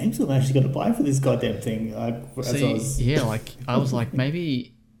fuck games am I actually going to buy for this goddamn thing? I was like,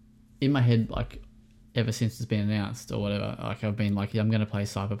 maybe in my head, like ever since it's been announced or whatever, like I've been like, yeah, I'm going to play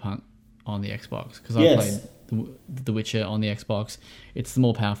Cyberpunk on the Xbox because I Yes. played The Witcher on the Xbox. It's the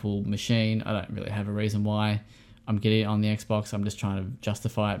more powerful machine. I don't really have a reason why I'm getting it on the Xbox. I'm just trying to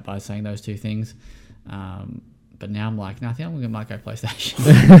justify it by saying those two things. But now I'm like, no, I think might go PlayStation.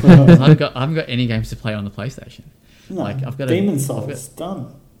 'Cause I haven't got any games to play on the PlayStation. no, like, I've got Demon I've Souls,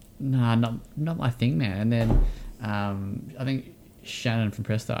 done. Nah, not my thing, man. And then I think Shannon from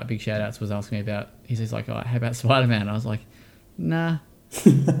Press Start, big shout outs, was asking me about, he's like, oh, how about Spider-Man? I was like, nah.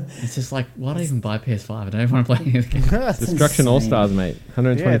 It's just like, why do I even buy PS5? I don't want to play any of the games. Destruction insane. All Stars, mate.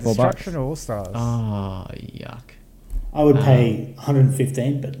 $124. Destruction All Stars. Oh, yuck. I would pay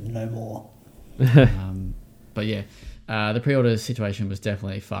 115, but no more. But yeah, the pre-order situation was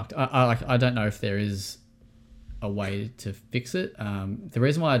definitely fucked. I don't know if there is a way to fix it. The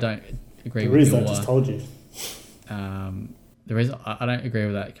reason why I don't agree The with reason your... I just told you. The reason I don't agree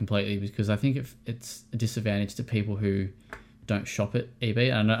with that completely because I think if it's a disadvantage to people who don't shop at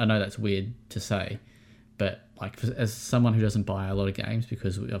eBay. I know that's weird to say, but like as someone who doesn't buy a lot of games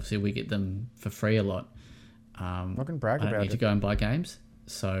because obviously we get them for free a lot. I can brag I don't about need to it. go and buy games,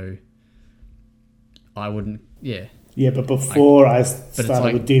 so I wouldn't. Yeah, Yeah, but before I But it's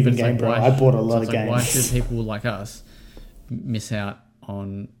started with Dude and Game Bro, I bought a lot of games. Why should people like us miss out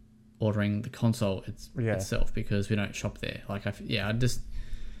on ordering the console itself because we don't shop there? Like, I just.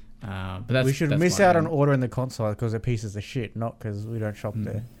 But that's, we should miss out on ordering the console because they're pieces of shit, not because we don't shop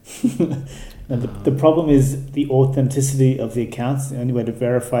there. No, the problem is the authenticity of the accounts. The only way to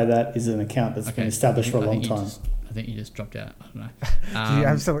verify that is an account that's been established for a long time. I think you just dropped out. I don't know.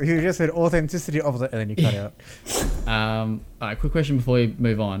 Absolutely. You just said authenticity of the, and then you cut out. All right, quick question before we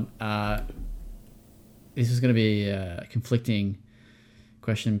move on. This is going to be a conflicting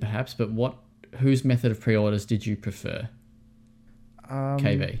question, perhaps, but whose method of pre-orders did you prefer?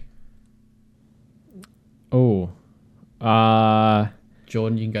 KV. Oh.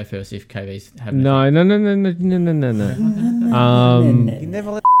 Jordan, you can go first if KV's having. No. You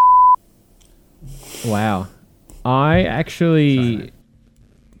never let. Wow. I actually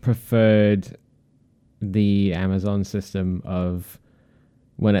preferred the Amazon system of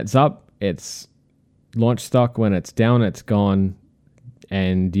when it's up, it's launch stock. When it's down, it's gone.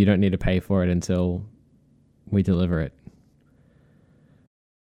 And you don't need to pay for it until we deliver it.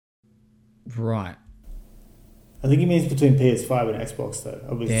 Right. I think he means between PS5 and Xbox, though.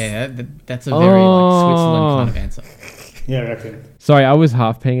 Yeah, that's a very Switzerland kind of answer. Yeah, I reckon. Sorry, I was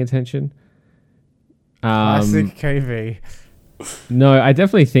half paying attention. Classic KV. No, I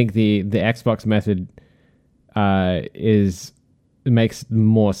definitely think the Xbox method makes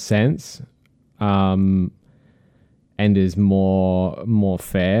more sense, and is more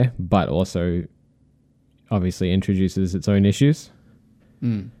fair, but also obviously introduces its own issues.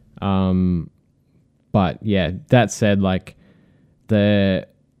 But yeah, that said, like the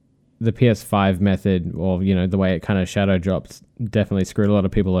PS5 method, or the way it kind of shadow dropped, definitely screwed a lot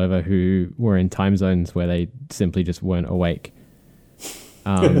of people over who were in time zones where they simply just weren't awake.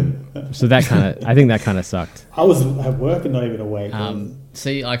 So that I think that kind of sucked. I was at work and not even awake.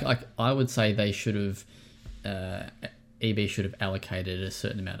 See, I would say they should have, EB should have allocated a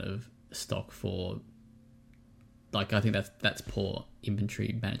certain amount of stock for. Like, I think that's poor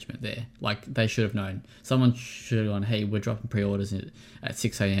inventory management there. Like, they should have known. Someone should have gone, hey, we're dropping pre-orders at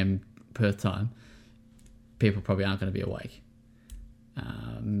 6 a.m. Perth time. People probably aren't going to be awake.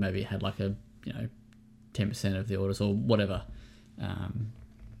 Maybe had like a 10% of the orders or whatever.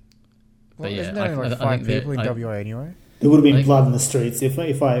 Well, isn't there only like 5 people in WA anyway? There would have been blood in the streets. If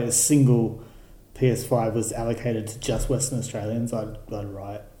a single PS5 was allocated to just Western Australians, I'd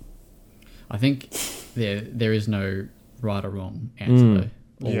riot. I think there is no right or wrong answer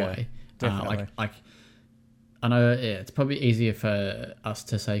though, or way. Definitely. I know it's probably easier for us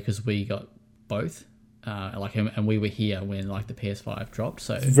to say because we got both, and we were here when like the PS5 dropped,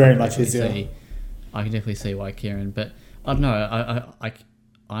 so it's very much easier. I can definitely see why Kieran, but I don't know.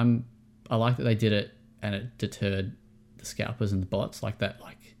 I like that they did it and it deterred the scalpers and the bots like that.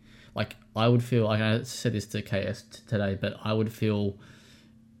 Like I would feel like I said this to KS today, but I would feel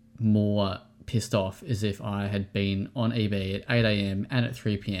more pissed off as if I had been on eBay at 8 a.m. and at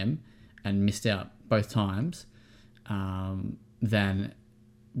 3 p.m. and missed out both times, than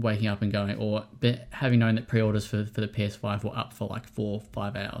waking up and going, or having known that pre-orders for the PS5 were up for like 4 or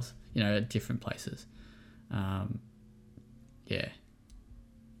 5 hours, at different places. Yeah.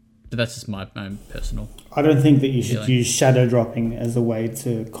 But that's just my own personal. I don't think that you should use shadow dropping as a way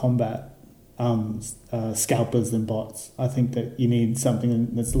to combat scalpers and bots. I think that you need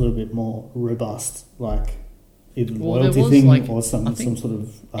something that's a little bit more robust, like either loyalty thing or some sort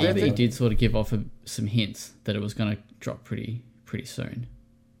of. Maybe it did sort of give off some hints that it was going to drop pretty soon.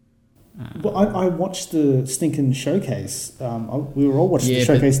 Well, I watched the stinking showcase. We were all watching the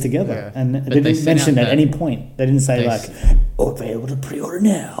showcase together, and they didn't mention at any point. They didn't say available to pre-order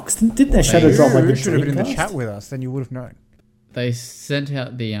now. Because didn't they shadow drop like the should have been in the chat with us? Then you would have known. They sent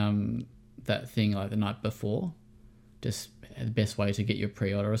out the that thing like the night before, just the best way to get your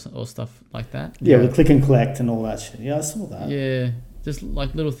pre-order or stuff like that. Yeah, with click and collect and all that shit. Yeah, I saw that. Yeah, just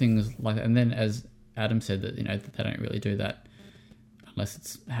like little things like that. And then as Adam said that they don't really do that unless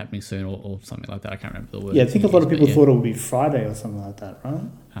it's happening soon or something like that. I can't remember the word. Yeah, I think a lot of people thought it would be Friday or something like that,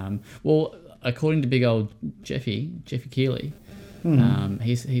 right? Well, according to big old Jeffy Keeley,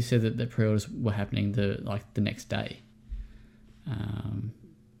 he said that the pre-orders were happening the next day.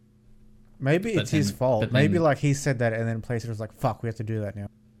 Maybe it's his fault. Maybe he said that and then PlayStation was like, fuck, we have to do that now.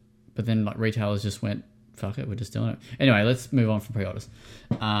 But then retailers just went, fuck it, we're just doing it. Anyway, let's move on from pre-orders.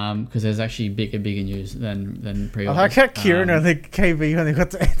 Because there's actually bigger news than pre-orders. I like how Kieran only KB only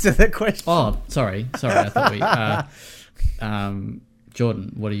got to answer that question. Oh, sorry. I thought we...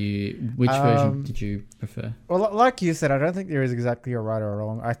 Jordan, which version did you prefer? Well, like you said, I don't think there is exactly a right or a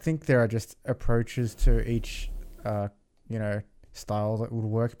wrong. I think there are just approaches to each style that would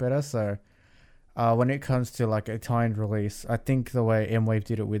work better. So when it comes to like a timed release, I think the way M-Wave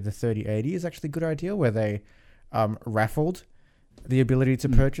did it with the 3080 is actually a good idea, where they raffled the ability to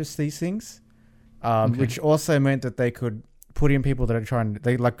purchase these things, which also meant that they could put in people that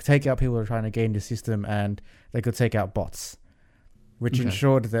are take out people that are trying to game the system, and they could take out bots, which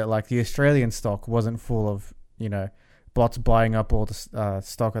ensured that like the Australian stock wasn't full of, bots buying up all the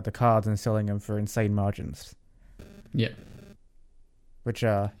stock at the cards and selling them for insane margins. Yeah. Which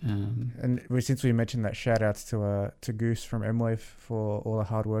and since we mentioned that, shout outs to Goose from M-Wave for all the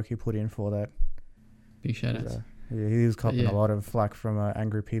hard work he put in for that. Big shout outs. Yeah, he was copping a lot of flack from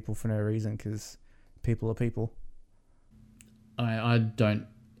angry people for no reason, because people are people. I don't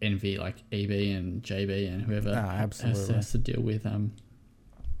envy like EB and JB and whoever has to deal with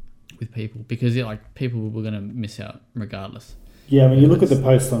people, because people were going to miss out regardless. Yeah, I mean, you look at the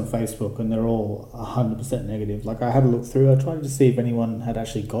posts on Facebook and they're all 100% negative. Like, I had a look through. I tried to see if anyone had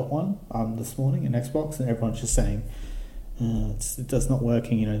actually got one this morning, an Xbox, and everyone's just saying, it does not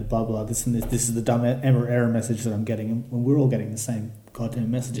working, blah, blah, this and this. This is the dumb error message that I'm getting. And we're all getting the same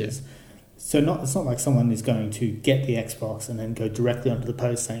goddamn messages. Yeah. So it's not like someone is going to get the Xbox and then go directly onto the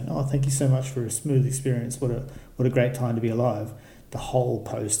post saying, "Oh, thank you so much for a smooth experience. What a great time to be alive." The whole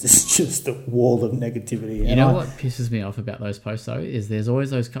post is just a wall of negativity. What pisses me off about those posts though is there's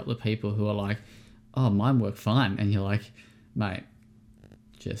always those couple of people who are like, "Oh, mine worked fine," and you're like, "Mate,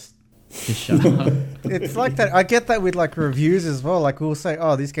 just shut up." It's like that. I get that with like reviews as well. Like, we'll say,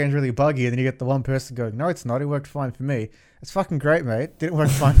 "Oh, this game's really buggy," and then you get the one person going, "No, it's not. It worked fine for me." It's fucking great, mate. Didn't work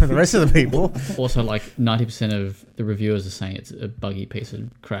fine for the rest of the people. Also, like 90% of the reviewers are saying it's a buggy piece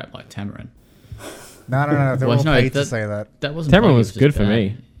of crap, like Tamarin. No. They're all paid to say that. That wasn't. Tamarin was good for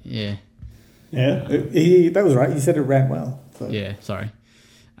me. Yeah. Yeah, that was right. You said it ran well. So. Yeah, sorry.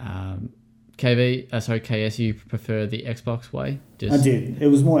 KS, you prefer the Xbox way? I did. It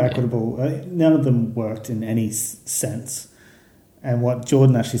was more equitable. None of them worked in any sense. And what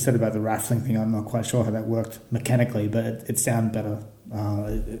Jordan actually said about the raffling thing, I'm not quite sure how that worked mechanically, but it sounded better.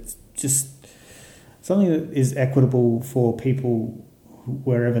 It's just something that is equitable for people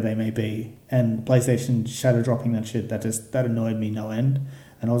wherever they may be. And PlayStation shadow dropping that shit, that annoyed me no end.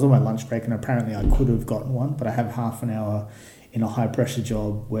 And I was on my lunch break, and apparently I could have gotten one, but I have half an hour in a high pressure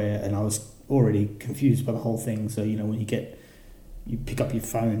job and I was already confused by the whole thing. So when you pick up your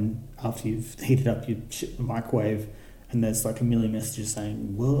phone after you've heated up your microwave, and there's like a million messages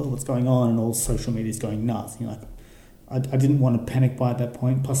saying, "Whoa, what's going on?" and all social media is going nuts. And you're like, I didn't want to panic by at that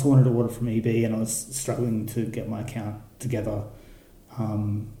point. Plus, I wanted to order from EB, and I was struggling to get my account together.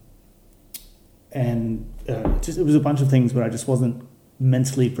 It was a bunch of things where I just wasn't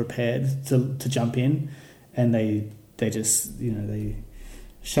mentally prepared to jump in, and they just they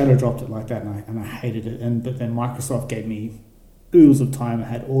shadow dropped it like that, and I hated it. But then Microsoft gave me oodles of time. I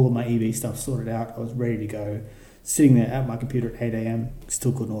had all of my EB stuff sorted out. I was ready to go. Sitting there at my computer at 8 a.m,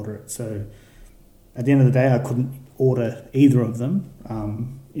 still couldn't order it. So at the end of the day, I couldn't order either of them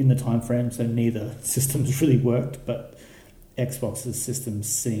in the time frame, so neither systems really worked. But Xbox's systems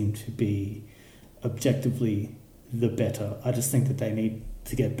seem to be objectively the better. I just think that they need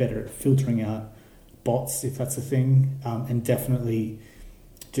to get better at filtering out bots, if that's a thing, and definitely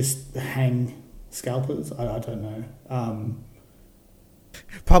just hang scalpers. I don't know.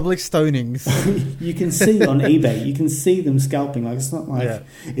 Public stonings. You can see on eBay, you can see them scalping. Like, it's not like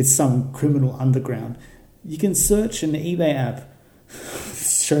it's some criminal underground. You can search an eBay app,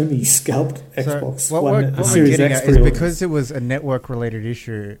 show me scalped Xbox so what we're getting at is because it was a network related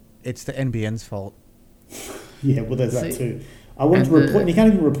issue, it's the NBN's fault. Yeah, well, there's that too. I wanted to report, and you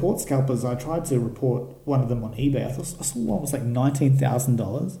can't even report scalpers. I tried to report one of them on eBay. I saw one was like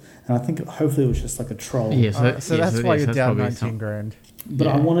 $19,000, and I think hopefully it was just like a troll. Yeah, so that's why you're down 19 grand. But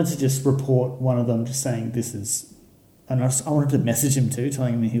I wanted to just report one of them, just saying this is, and I wanted to message him too,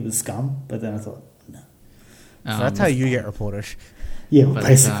 telling him he was scum. But then I thought, no. So that's how you get reported. Yeah, well,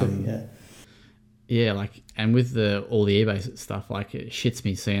 basically, yeah. Yeah, like, and with all the eBay stuff, like, it shits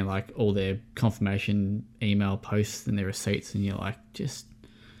me seeing like all their confirmation email posts and their receipts, and you're like, just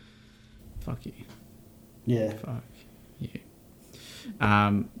fuck you. Yeah. Fuck you.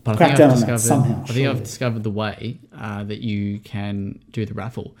 But Crack down on that somehow. I think I've discovered the way that you can do the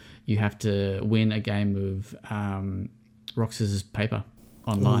raffle. You have to win a game of rock, scissors, paper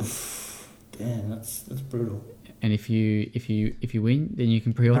online. Oof. Damn, that's brutal. And if you win, then you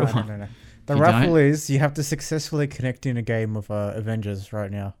can pre-order one. No. The raffle is you have to successfully connect in a game of Avengers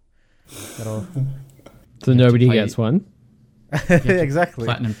right now. So nobody gets one? Exactly.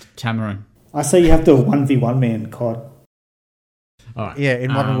 Platinum I say you have to 1v1 me in COD. All right. Yeah,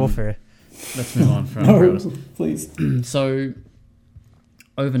 in Modern Warfare. let's move on from No, pre-orders. please. So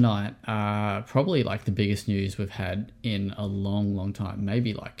overnight, probably like the biggest news we've had in a long, long time.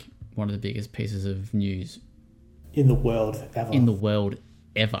 Maybe like one of the biggest pieces of news In the world ever. in the world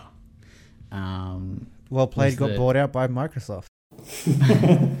ever. Well played Was got the- bought out by Microsoft.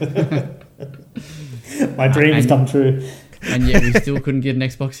 My dream has and- come true. And yet we still couldn't get an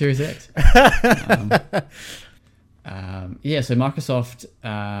Xbox Series X. Yeah, so Microsoft,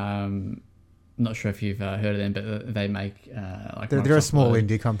 not sure if you've heard of them, but they make like They're a Microsoft small Word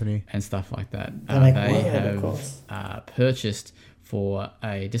indie company. and stuff like that. They make They Word, of have course. purchased for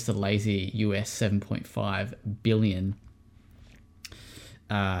just a lazy US 7.5 billion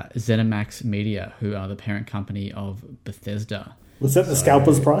ZeniMax Media, who are the parent company of Bethesda. Was that the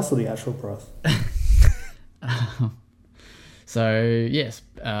scalper's price or the actual price? So yes,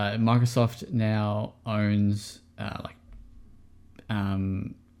 Microsoft now owns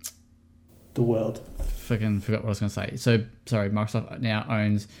The world. forgot what I was going to say. So sorry, Microsoft now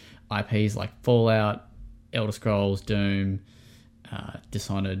owns IPs like Fallout, Elder Scrolls, Doom,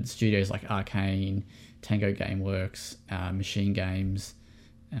 Dishonored, studios like Arcane, Tango Gameworks, Machine Games,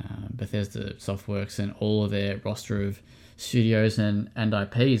 Bethesda Softworks, and all of their roster of studios and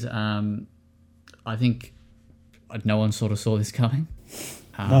IPs. I think no one sort of saw this coming.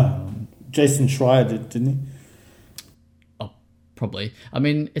 No. Jason Schreier did, didn't he? Oh, probably. I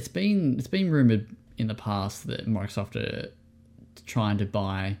mean, it's been rumored in the past that Microsoft are trying to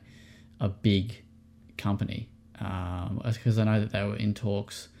buy a big company, because I know that they were in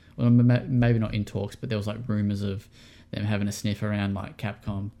talks. Well, maybe not in talks, but there was like rumors of them having a sniff around like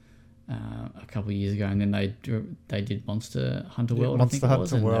Capcom a couple of years ago, and then they did Monster Hunter World. Monster I think it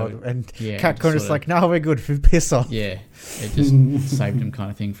was, Hunter and World. And yeah, Capcom just is sorta- like, no, we're good. Piss off. yeah, it just saved them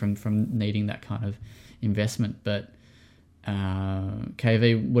kind of thing from needing that kind of investment. But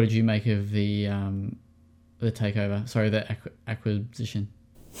KV, what did you make of the takeover? Sorry, the acquisition.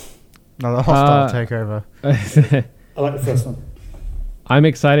 No, the hostile takeover. I like the first one. I'm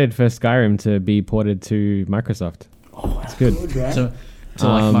excited for Skyrim to be ported to Microsoft. Oh, It's good. right? So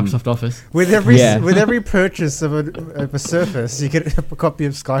like Microsoft Office. With every Yeah. with every purchase of a Surface, you get a copy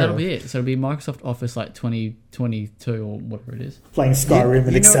of Skyrim. That'll be it. So it'll be Microsoft Office like 2022 or whatever it is. Playing Skyrim You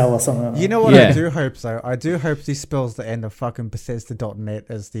and know- Excel or something like that. You know what I Yeah. do hope though? I do hope this spells the end of fucking Bethesda.net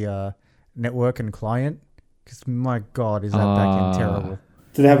as the network and client. Because my god, is that backend terrible?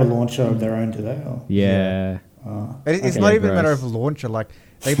 Do they have a launcher of their own today? Or? Yeah. It's Okay. not Yeah, even a matter gross. of a launcher. Like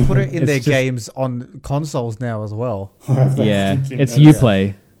they put it in It's their just- games on consoles now as well. Yeah. It's Yeah.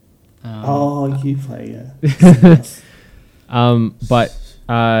 Uplay. Oh, you play, yeah.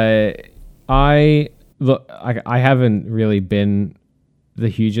 But I haven't really been the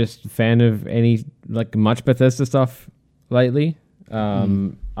hugest fan of any like much Bethesda stuff lately,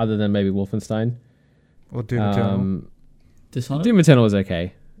 other than maybe Wolfenstein. Or Doom Eternal. Dishonored? Doom Eternal was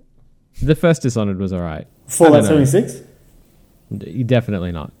okay. The first Dishonored was alright. Fallout I don't know. 76?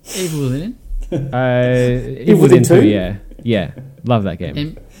 Definitely not. Evil Within? It was Within into 2? yeah, love that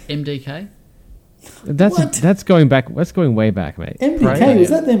game. MDK? What? That's going back. That's going way back, mate. MDK, Right. was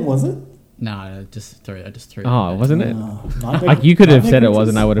that them, was it? No, I just threw it. Oh, wasn't it? Oh, Like you could have said it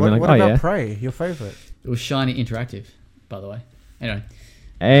wasn't. I would have been What like, oh about yeah. Prey? Your favorite? It was Shiny Interactive, by the way. Anyway,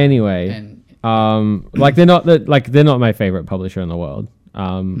 Anyway, and like they're not my favorite publisher in the world.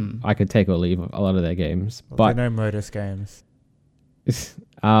 I could take or leave a lot of their games, Well, but they're no Modus games.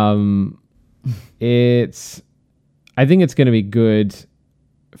 it's I think it's going to be good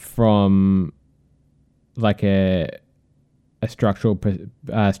from like a structural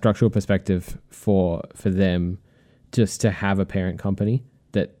perspective for them, just to have a parent company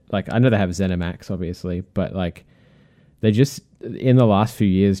that, like, I know they have ZeniMax obviously, but like they just in the last few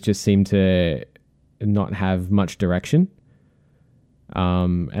years just seem to not have much direction.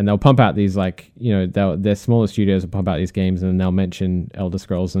 And they'll pump out these, like, you know, their smaller studios will pump out these games, and then they'll mention Elder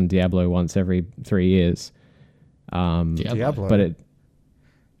Scrolls and Diablo once every 3 years. Diablo. But it,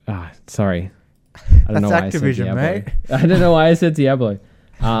 sorry, I don't know why That's I said Activision, Diablo. mate. I don't know why I said Diablo.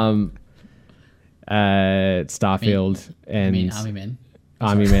 Starfield and Army Men.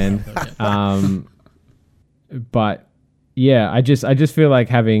 Army Men. Yeah. But yeah, I just feel like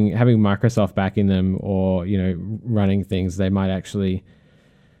having Microsoft backing them, or, you know, running things, they might actually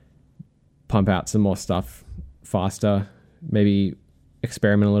pump out some more stuff faster, maybe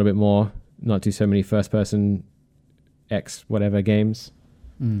experiment a little bit more, not do so many first person X whatever games.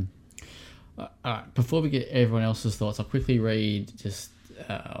 All right, before we get everyone else's thoughts, I'll quickly read,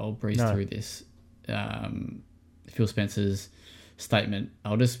 I'll breeze through this. Phil Spencer's statement.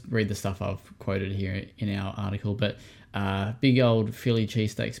 I'll just read the stuff I've quoted here in our article, but big old Philly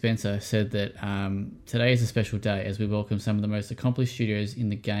cheesesteak Spencer said that today is a special day as we welcome some of the most accomplished studios in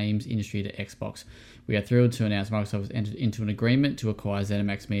the games industry to Xbox. We are thrilled to announce Microsoft has entered into an agreement to acquire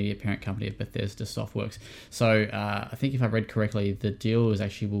ZeniMax Media, parent company of Bethesda Softworks. So I think if I read correctly, the deal is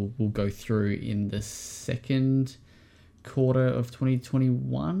actually will go through in the second quarter of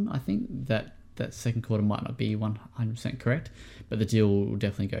 2021. I think that second quarter might not be 100% correct, but the deal will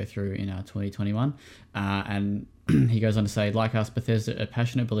definitely go through in 2021. And he goes on to say, like us, Bethesda are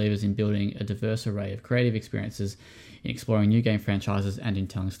passionate believers in building a diverse array of creative experiences, in exploring new game franchises, and in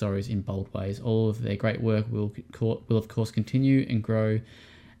telling stories in bold ways. All of their great work will of course continue and grow,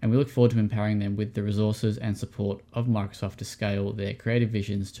 and we look forward to empowering them with the resources and support of Microsoft to scale their creative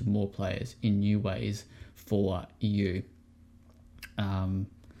visions to more players in new ways for you.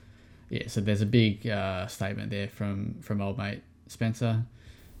 Yeah, so there's a big statement there from old mate Spencer.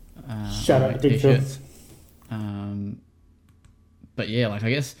 Shout out to Big Phil. But yeah, like I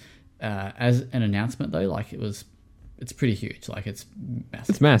guess as an announcement though, like it's pretty huge. Like it's massive.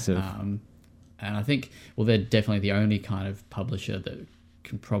 It's massive. And I think, well, they're definitely the only kind of publisher that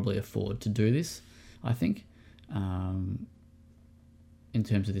can probably afford to do this, I think, in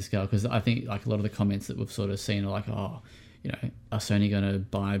terms of this scale. Because I think like a lot of the comments that we've sort of seen are like, oh, you know, are Sony going to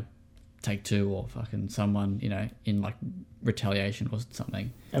buy Take-Two or fucking someone, you know, in like retaliation or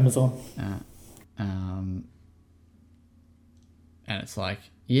something. Amazon. And it's like,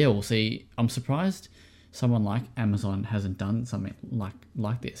 yeah, we'll see. I'm surprised someone like Amazon hasn't done something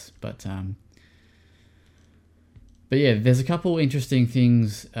like this. But yeah, there's a couple interesting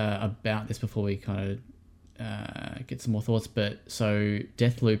things about this before we kind of get some more thoughts. But so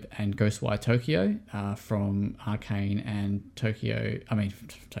Deathloop and Ghostwire Tokyo from Arcane and from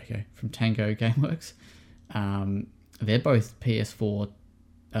Tango Gameworks. They're both PS5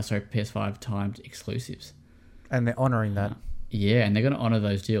 timed exclusives. And they're honouring that. Yeah, and they're going to honour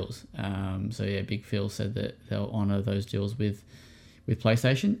those deals. So yeah, Big Phil said that they'll honour those deals with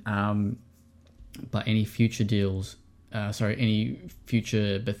PlayStation. But any future deals, any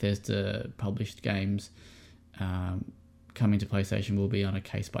future Bethesda published games coming to PlayStation will be on a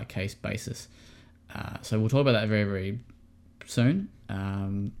case-by-case basis. So we'll talk about that very, very soon.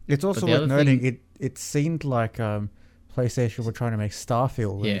 It's also worth noting, it seemed like PlayStation were trying to make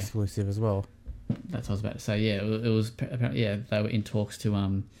Starfield an exclusive as well. That's what I was about to say. Yeah, it was apparently, yeah, they were in talks to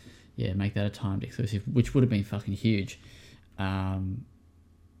make that a timed exclusive, which would have been fucking huge. Jordan,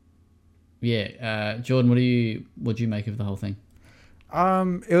 what do you make of the whole thing?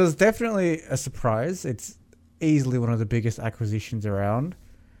 It was definitely a surprise. It's easily one of the biggest acquisitions around.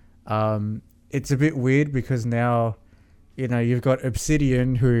 It's a bit weird because now, you know, you've got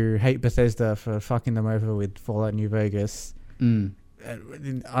Obsidian, who hate Bethesda for fucking them over with Fallout New Vegas,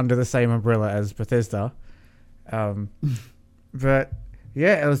 under the same umbrella as Bethesda. But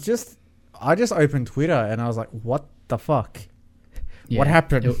yeah, it was just, I just opened Twitter and I was like, what the fuck? Yeah, what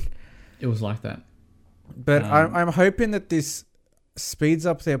happened? It was like that. But I'm hoping that this speeds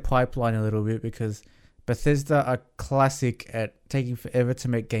up their pipeline a little bit, because Bethesda are classic at taking forever to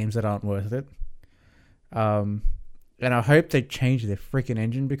make games that aren't worth it. And I hope they change their freaking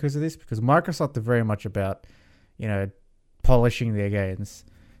engine because of this, because Microsoft are very much about, you know, polishing their games.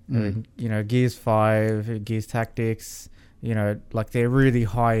 You know, Gears 5, Gears Tactics, you know, like they're really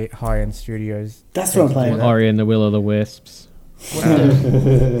high-end studios. That's what I'm playing. Ori and the Will of the Wisps.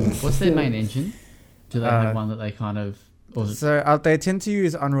 What's their main engine? Do they have one that they kind of... So they tend to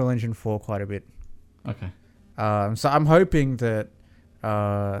use Unreal Engine 4 quite a bit. Okay. So I'm hoping that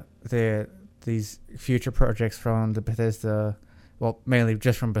these future projects from the Bethesda, well, mainly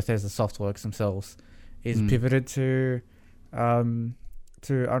just from Bethesda Softworks themselves, is pivoted to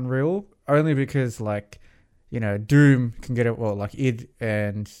Unreal, only because, like, you know, Doom can get it, well, like id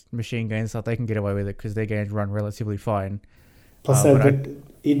and Machine Games stuff, they can get away with it because their games run relatively fine. Plus,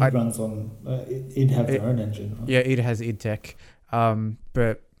 id runs on id have their own engine. Right? Yeah, id has id tech,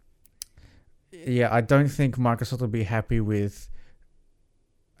 but yeah, I don't think Microsoft will be happy with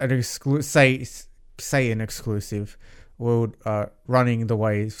an say an exclusive world running the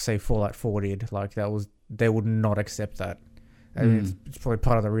way, say, Fallout 4 did. Like, they would not accept that. I mean, it's probably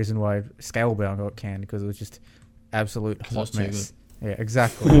part of the reason why Scalebound got canned, because it was just absolute hot mess. Yeah,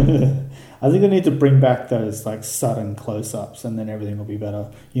 exactly. I think they need to bring back those like sudden close-ups, and then everything will be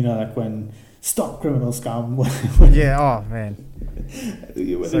better. You know, like when Stop Criminal Scum. Yeah, oh man.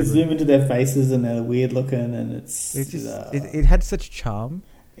 When they zoom into their faces and they're weird looking, and it had such charm.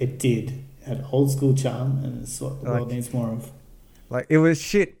 It did. It had old school charm, and it's what the world needs more of. Like, it was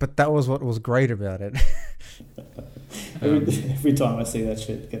shit, but that was what was great about it. Every time I see that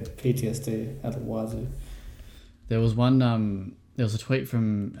shit, I get PTSD out of wazoo. There was one. There was a tweet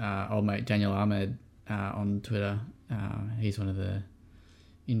from old mate Daniel Ahmed on Twitter. He's one of the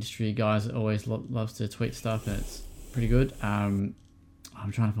industry guys that always loves to tweet stuff, and it's pretty good. I'm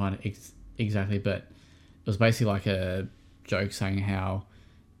trying to find it exactly, but it was basically like a joke saying how,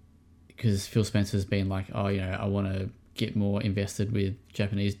 because Phil Spencer's been like, oh, you know, I want to get more invested with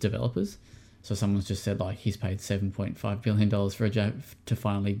Japanese developers. So someone's just said like he's paid $7.5 billion for to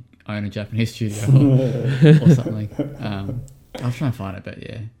finally own a Japanese studio or something. I'll try and find it, but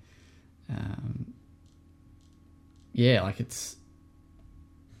yeah, like it's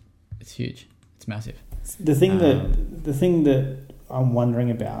huge. It's massive. The thing that I'm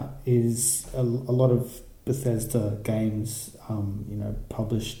wondering about is a lot of Bethesda games, you know,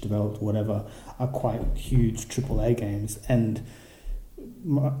 published, developed, whatever, are quite huge AAA games, and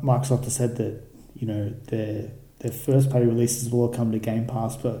Microsoft has said that, you know, their first party releases will all come to Game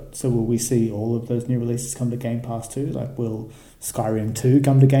Pass, but so will we see all of those new releases come to Game Pass too? Like, will Skyrim 2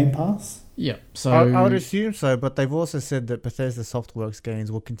 come to Game Pass? Yeah, so I would assume so, but they've also said that Bethesda Softworks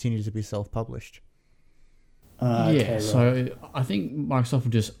games will continue to be self-published. Okay, right. So I think Microsoft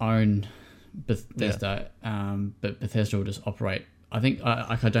will just own Bethesda, but Bethesda will just operate. I think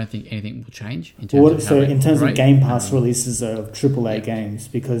I don't think anything will change in terms of Game Pass releases of AAA games,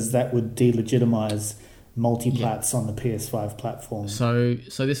 because that would delegitimize multiplats on the PS5 platform. So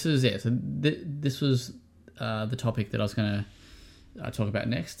this is it. So this was the topic that I was going to talk about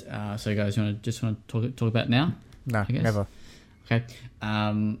next. So you guys want to talk about it now? No, never. Okay.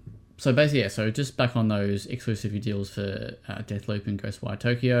 So basically, so just back on those exclusivity deals for Deathloop and Ghostwire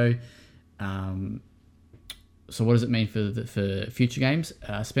Tokyo. So what does it mean for future games?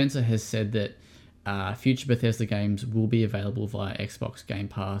 Spencer has said that future Bethesda games will be available via Xbox Game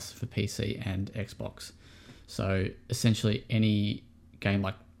Pass for PC and Xbox. So essentially any game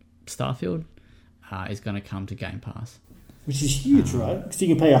like Starfield is going to come to Game Pass. Which is huge, right? Because you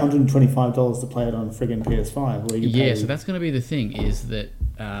can pay $125 to play it on friggin' PS5. So that's going to be the thing, is that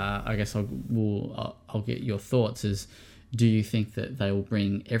I guess I'll get your thoughts. Is, do you think that they will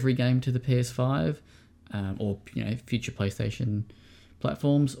bring every game to the PS5 or, you know, future PlayStation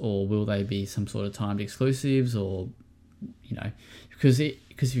platforms, or will they be some sort of timed exclusives, or, you know, because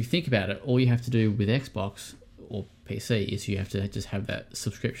if you think about it, all you have to do with Xbox or PC is you have to just have that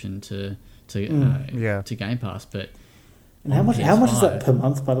subscription to Game Pass, but. And how much is that per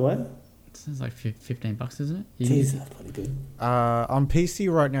month, by the way? It sounds like $15, isn't it? Jeez, that's pretty good. On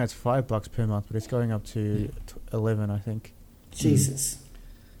PC right now it's $5 per month, but it's going up to 11, I think. Jesus.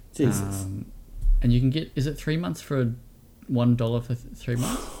 And you can get, is it 3 months for $1 for 3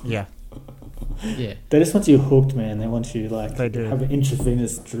 months? Yeah. Yeah. They just want you hooked, man. They want you they do. Have an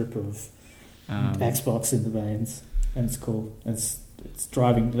intravenous drip of Xbox in the veins, and it's cool. It's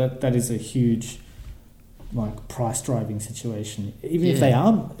driving. That is a huge, like, price driving situation. Even if they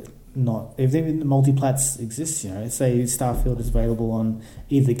are not, if even the multiplats exist, you know, say Starfield is available on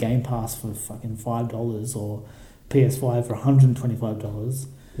either Game Pass for fucking $5 or PS5 for $125.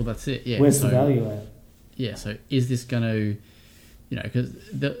 Well, that's it. Yeah. Where's the value at? Yeah. So is this going to, you know, because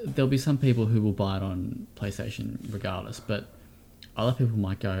there'll be some people who will buy it on PlayStation regardless, but other people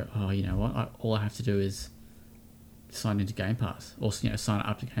might go, oh, you know what? All I have to do is sign into Game Pass, or, you know, sign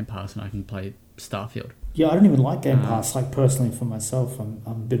up to Game Pass, and I can play Starfield. Yeah, I don't even like Game Pass. Like, personally, for myself, I'm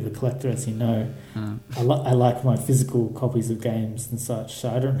a bit of a collector, as you know. I like my physical copies of games and such. So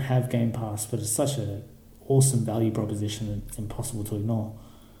I don't have Game Pass, but it's such an awesome value proposition that it's impossible to ignore.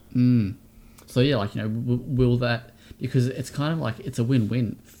 So yeah, like, you know, will that, because it's kind of like it's a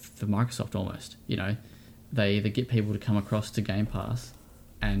win-win for Microsoft almost. You know, they either get people to come across to Game Pass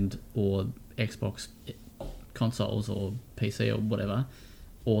or Xbox consoles or PC or whatever,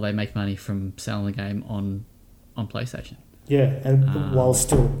 or they make money from selling the game on PlayStation. Yeah, and while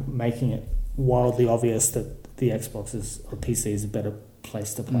still making it wildly obvious that the Xbox or PC is a better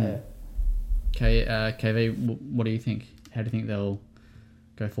place to play it. Okay, KV, what do you think? How do you think they'll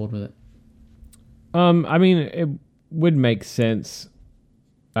go forward with it? I mean, it would make sense.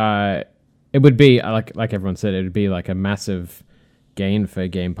 It would be, like everyone said, it would be like a massive gain for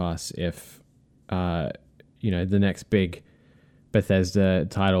Game Pass if, you know, the next big Bethesda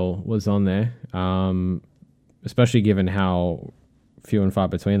title was on there, especially given how few and far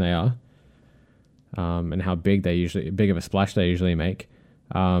between they are, and how big of a splash they usually make.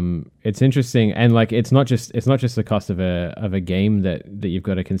 It's interesting, and like it's not just the cost of a game that you've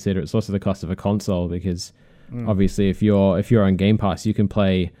got to consider. It's also the cost of a console, because obviously if you're on Game Pass, you can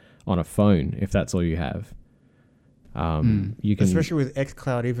play on a phone if that's all you have. You can, especially with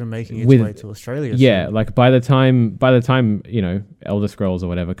xCloud even making its With- way to Australia. yeah, soon. like by the time you know Elder Scrolls or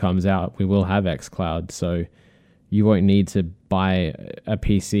whatever comes out, we will have xCloud, so you won't need to buy a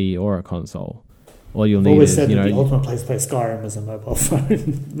PC or a console. All you'll I've need always is said you that the know, ultimate place to play Skyrim is a mobile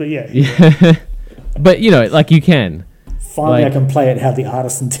phone. But yeah, yeah. But you know, like you can finally like- I can play it how the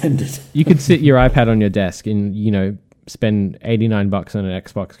artist intended. you could sit your iPad on your desk and you know spend $89 on an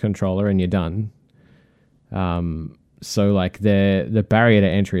Xbox controller and you're done. So like the barrier to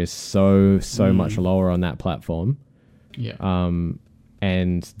entry is so much lower on that platform. Yeah.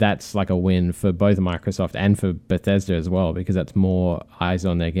 And that's like a win for both Microsoft and for Bethesda as well, because that's more eyes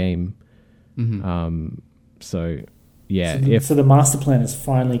on their game. So yeah, So the master plan is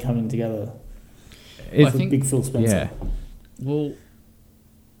finally coming together. if For think- Big Phil Spencer. yeah, Well,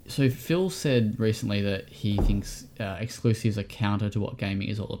 so Phil said recently that he thinks exclusives are counter to what gaming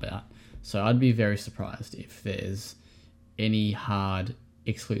is all about. So I'd be very surprised if there's any hard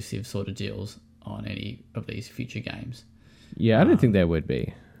exclusive sort of deals on any of these future games. yeah, I don't think there would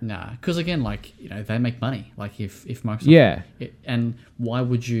be. Nah, because again, like, you know, they make money. Like if Microsoft, Yeah, and why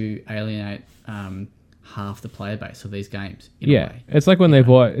would you alienate half the player base of these games? In a yeah. way? It's like when they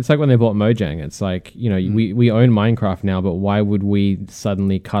bought Mojang. It's like, you know, we own Minecraft now, but why would we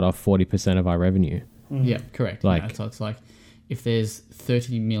suddenly cut off 40% of our revenue? Yeah, correct. Like- You know, so it's like if there's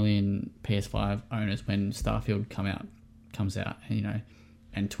 30 million PS5 owners when Starfield comes out, and you know,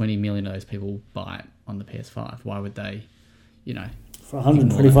 and 20 million of those people buy it on the PS5, why would they, you know? For $125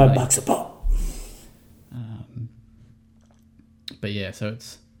 Ignore a pop. But yeah, so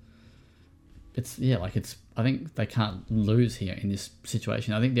it's yeah, like it's. I think they can't lose here in this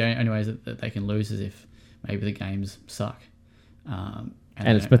situation. I think the only ways that they can lose is if maybe the games suck. And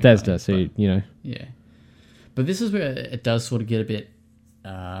they it's don't make Bethesda, money, so but- you know. yeah, but this is where it does sort of get a bit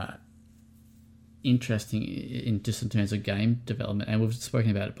interesting in terms of game development, and we've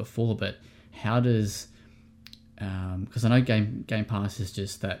spoken about it before. But how does because I know Game Pass is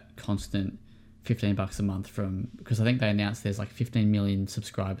just that constant $15 a month because I think they announced there's like 15 million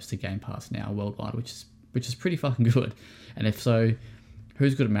subscribers to Game Pass now worldwide, which is pretty fucking good. And if so,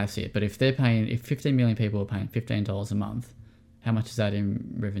 who's good at maths here? But if 15 million people are paying $15 a month, how much is that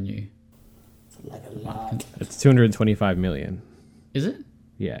in revenue? Like a lot. It's 225 million. Is it?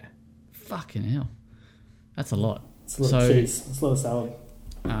 Yeah. Fucking hell, that's a lot. It's a lot of cheese. It's a lot of salad.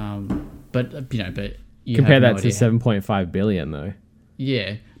 But you know, but you Compare have no that to idea. 7.5 billion though.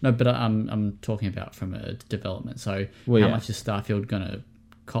 Yeah, no, but I'm talking about from a development. So Well, how yeah. much is Starfield gonna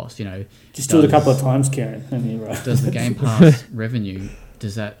cost? You know, Just do it a couple of times, Karen, and you're right. does the Game Pass revenue,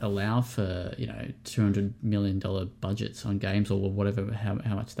 does that allow for, you know, $200 million budgets on games or whatever, how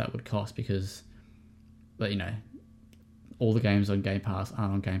much that would cost? Because, but you know, all the games on Game Pass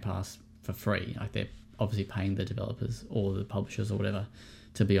aren't on Game Pass for free. Like they're obviously paying the developers or the publishers or whatever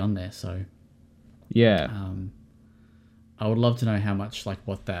to be on there. So Yeah. I would love to know how much, like,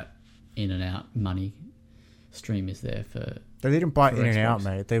 what that in and out money stream is there for. They didn't buy For In and Out, Xbox.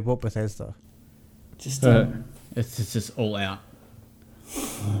 mate. They bought Bethesda. Just It's just all out.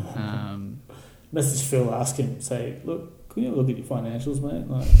 message Phil, ask him, say, look, can you have a look at your financials, mate?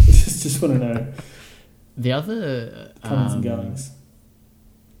 Like, just want to know The other comings and goings.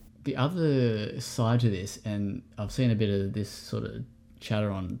 the other side to this, and I've seen a bit of this sort of chatter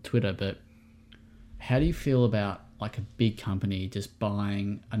on Twitter, but how do you feel about like a big company just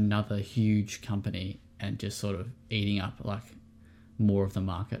buying another huge company and just sort of eating up like more of the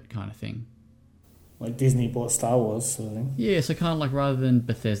market kind of thing? Like Disney bought Star Wars sort of thing. Yeah, so kind of like rather than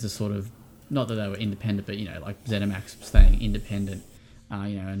Bethesda sort of, not that they were independent, but you know, like ZeniMax staying independent, you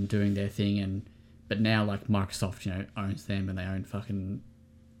know, and doing their thing, but now like Microsoft, you know, owns them and they own fucking,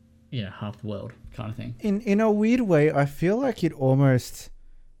 you know, half the world kind of thing. In a weird way, I feel like it almost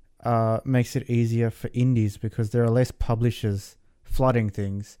makes it easier for indies because there are less publishers flooding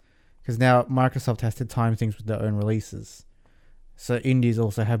things. Because now Microsoft has to time things with their own releases. So indies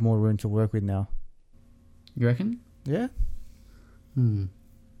also have more room to work with now. You reckon? Yeah?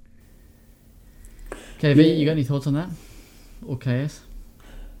 Okay, V, you got any thoughts on that? Or KS?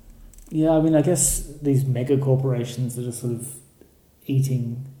 Yeah, I mean, I guess these mega corporations that are sort of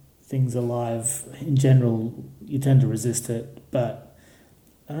eating things alive, in general, you tend to resist it. But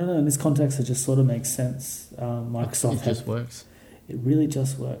I don't know, in this context, it just sort of makes sense. Microsoft It just works. It really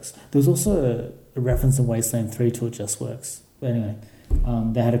just works. There was also a reference in Wasteland 3 to It Just Works. But anyway,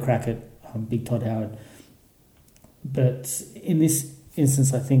 they had a crack at Big Todd Howard. But in this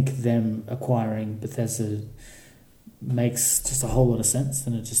instance, I think them acquiring Bethesda makes just a whole lot of sense,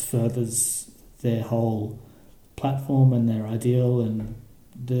 and it just furthers their whole platform and their ideal and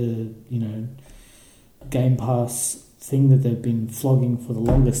the, you know, Game Pass thing that they've been flogging for the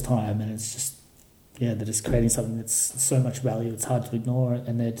longest time, and it's just, they're just creating something that's so much value, it's hard to ignore,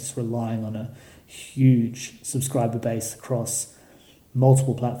 and they're just relying on a huge subscriber base across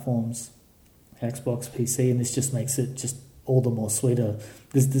multiple platforms, Xbox, PC, and this just makes it just all the more sweeter.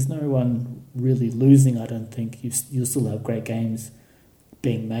 There's no one really losing, I don't think. You'll still have great games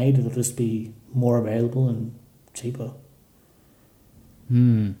being made, it'll just be more available and cheaper.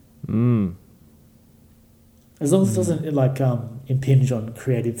 As long as it doesn't impinge on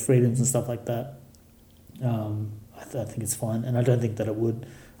creative freedoms and stuff like that, I think it's fine. And I don't think that it would.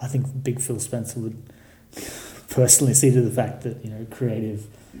 I think Big Phil Spencer would personally see to the fact that creative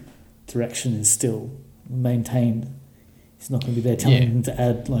direction is still maintained. He's not going to be there telling them to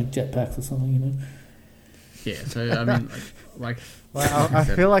add jetpacks or something. Yeah. So I mean, Well, I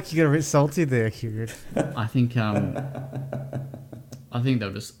feel like you got a bit salty there, Kieran. I think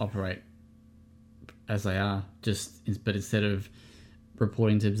they'll just operate as they are, but instead of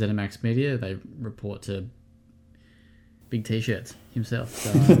reporting to ZeniMax Media, they report to Big T-Shirts himself.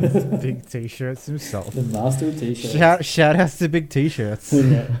 So, Big T-Shirts himself. The master of T-shirts. Shout outs to Big T-Shirts.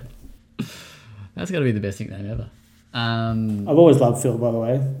 Yeah. That's got to be the best nickname ever. I've always loved Phil, by the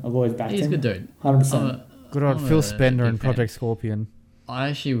way. I've always backed him. He's a good dude. 100%. Good old I'm Phil a Spender big and fan. Project Scorpion. I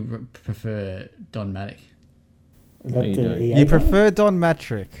actually prefer Don Matic. Is that you the don't. EA You guy? prefer Don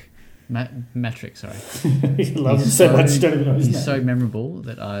Matrick. Matrix, sorry. You love him He's so much, you don't even know his He's name. so memorable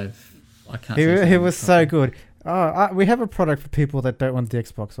that I can't. say He something was so properly. good. We have a product for people that don't want the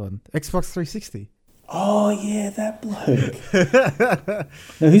Xbox One. Xbox 360. Oh, yeah, that bloke.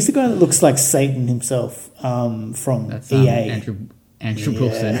 No, who's the guy that looks like Satan himself from That's EA? Andrew Yeah.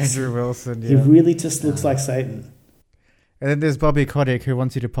 Wilson. Andrew Wilson, He yeah. really just looks like Satan. And then there's Bobby Kotick, who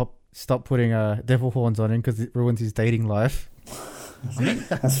wants you to stop putting devil horns on him because it ruins his dating life.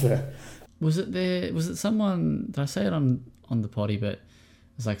 That's fair. Was it someone? Did I say it on the potty? But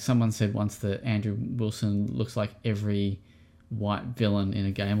it's like someone said once that Andrew Wilson looks like every white villain in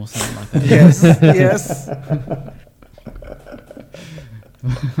a game or something like that. Yes, yes.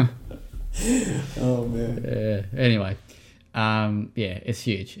 Oh, man. Yeah. Anyway, it's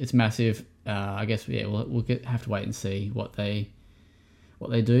huge. It's massive. I guess we'll have to wait and see what they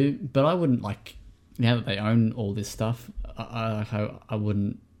do. But I wouldn't now that they own all this stuff. I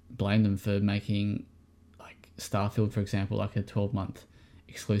wouldn't blame them for making Starfield, for example, a 12-month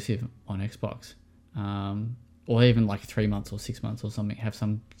exclusive on Xbox, or even 3 months or 6 months or something. Have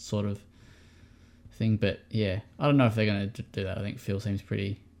some sort of thing. But yeah, I don't know if they're going to do that. I think Phil seems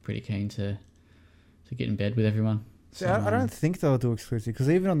pretty keen to get in bed with everyone. See, I don't think they'll do exclusive because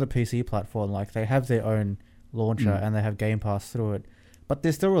even on the PC platform, they have their own launcher and they have Game Pass through it, but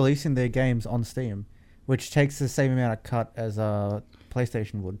they're still releasing their games on Steam, which takes the same amount of cut as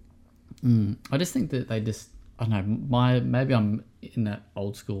PlayStation would. I just think that I don't know. Maybe I'm in that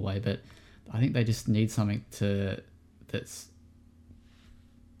old school way, but I think they just need something that's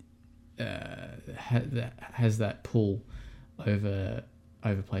has that pull over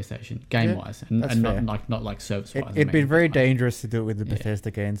PlayStation game wise, and fair. not like service wise. It'd be very dangerous to do it with the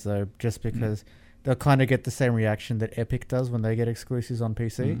Bethesda games though, just because they'll kind of get the same reaction that Epic does when they get exclusives on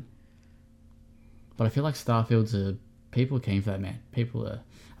PC. But I feel like Starfield's people are keen for that, man. People are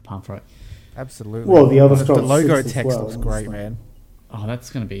pumped for it. Absolutely. Well, the Elder Scrolls the logo 6 as text well, looks great, so- man. Oh,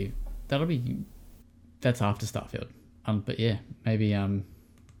 that's after Starfield. But yeah, maybe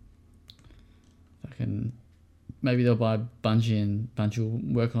maybe they'll buy Bungie and Bungie will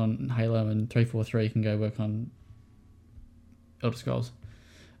work on Halo and 343 can go work on Elder Scrolls.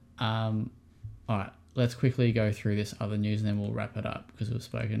 All right, let's quickly go through this other news and then we'll wrap it up because we've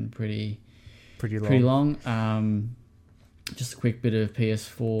spoken pretty long. Just a quick bit of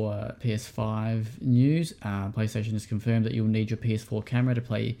PS4, PS5 news. PlayStation has confirmed that you'll need your PS4 camera to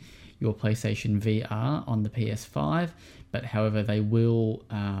play your PlayStation VR on the PS5, but however, they will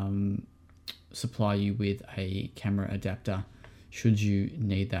supply you with a camera adapter should you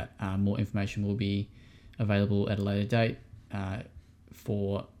need that. More information will be available at a later date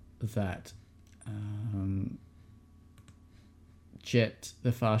for that. Jet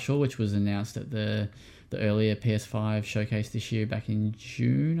the Far Shore, which was announced at the earlier PS5 showcase this year back in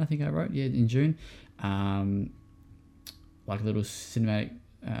June, I think I wrote. Yeah, in June. Like a little cinematic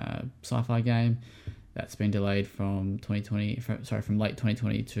sci-fi game that's been delayed from from late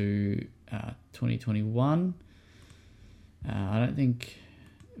 2020 to 2021. I don't think...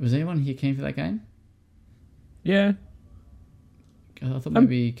 Was anyone here keen for that game? Yeah. I thought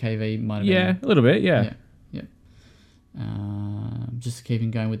maybe KV might have been... Yeah, a little bit, yeah. Just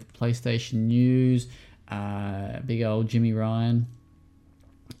keeping going with the PlayStation news. Big old Jimmy Ryan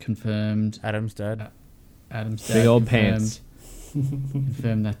confirmed. Adam's dad. Adam's dad Big old confirmed- pants.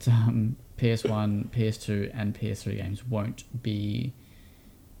 confirmed that PS1, PS2, and PS3 games won't be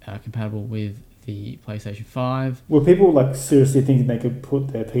compatible with the PlayStation 5. Were people like seriously thinking they could put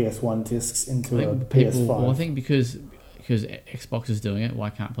their PS1 discs I into a think people, PS5? well, I think because Xbox is doing it, why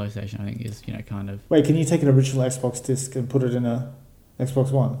can't PlayStation? I think is kind of. Wait, can you take an original Xbox disc and put it in a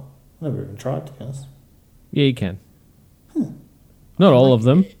Xbox One? I've never even tried, to be honest. Yeah, you can. Not all of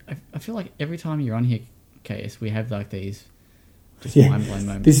them. I feel like every time you're on here, KS, we have like these just Yeah. mind-blowing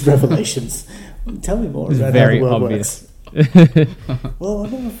moments. These revelations. Tell me more It's about very how the world obvious. works. Well,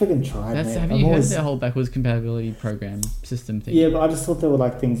 I've never freaking tried, That's, mate. have I'm you always- heard the whole backwards compatibility program system thing? Yeah, but I just thought they were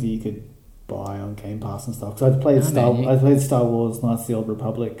like things that you could buy on Game Pass and stuff. Because I played No, man, I played Star Wars: Knights of the Old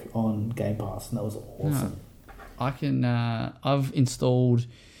Republic on Game Pass, and that was awesome. I can. I've installed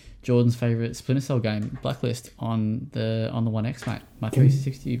Jordan's favorite Splinter Cell game, Blacklist, on the One X, mate. My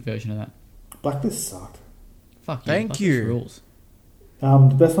 360 version of that. Blacklist sucked. Fuck yeah, Thank Blacklist you. Rules.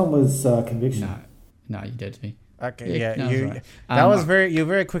 The best one was Conviction. No, you're dead to me. Okay, yeah, no, it's you. alright. That was very. You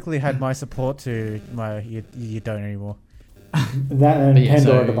very quickly had my support to my. You don't anymore. That and But yeah,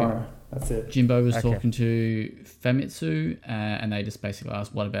 Pandora so- Tomorrow. That's it. Jimbo was Okay. talking to Famitsu, and they just basically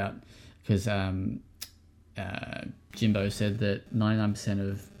asked, "What about?" Because Jimbo said that 99%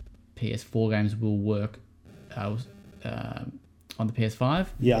 of PS4 games will work on the PS5.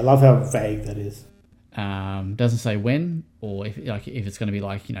 Yeah, I love how vague that is. Doesn't say when, or if it's going to be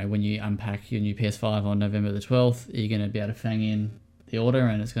like, when you unpack your new PS5 on November the 12th, you're going to be able to fang in the order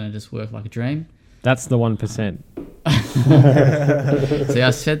and it's going to just work like a dream. That's the 1%. See, I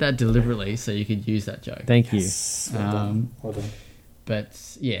said that deliberately so you could use that joke. Thank you. Yes. Well done. Well done.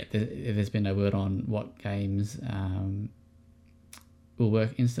 But yeah, there's been no word on what games will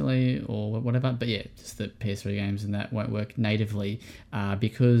work instantly or whatever. But yeah, just the PS3 games and that won't work natively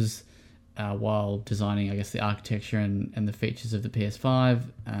because while designing, I guess, the architecture and the features of the PS5,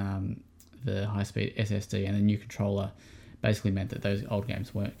 the high-speed SSD and the new controller basically meant that those old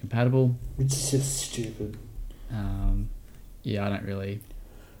games weren't compatible. Which is just stupid. Yeah, I don't really...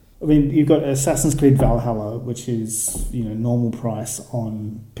 I mean, you've got Assassin's Creed Valhalla, which is normal price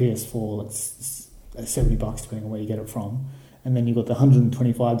on PS4. It's $70 depending on where you get it from, and then you've got the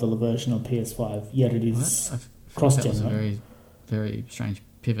 $125 version on PS5. Yet it is cross-gen. That was a right? very, very strange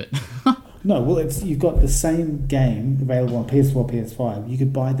pivot. No, well, you've got the same game available on PS4, PS5. You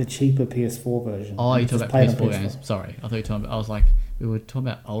could buy the cheaper PS4 version. Oh, and you're just talking play it about on PS4 games. Sorry, I thought you were talking about... I was like, we were talking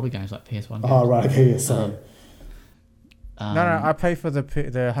about older games like PS1 games. Oh, right, okay, yeah, sorry. No, I pay for the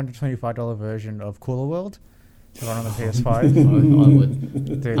 $125 version of Cooler World to run on the I PS5.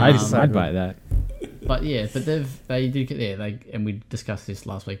 would. Dude, I'd, it's so I'd good. buy that. But yeah, but they did get there. And we discussed this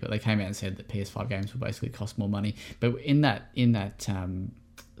last week, but they came out and said that PS5 games will basically cost more money. But in that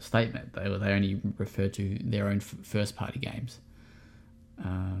statement, they only referred to their own first party games.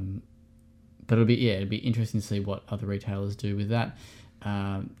 But it'd be interesting to see what other retailers do with that.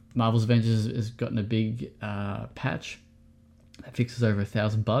 Marvel's Avengers has gotten a big patch that fixes over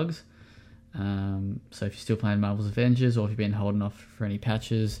 1,000 bugs. So if you're still playing Marvel's Avengers, or if you've been holding off for any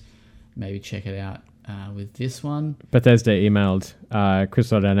patches, maybe check it out with this one. Bethesda emailed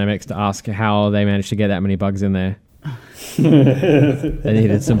Crystal Dynamics to ask how they managed to get that many bugs in there. They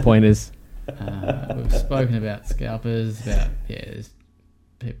needed some pointers. We've spoken about scalpers, about there's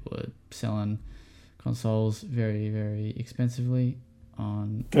people are selling consoles very, very expensively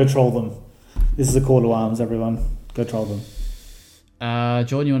on... Go troll them. This is a call to arms, everyone. Go troll them.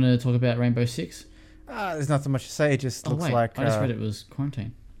 Jordan, you want to talk about Rainbow Six? There's nothing much to say. It just looks like... I just read it was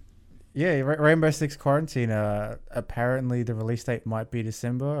quarantine. Yeah, Rainbow Six Quarantine. Apparently, the release date might be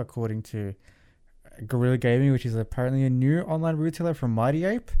December, according to Guerrilla Gaming, which is apparently a new online retailer from Mighty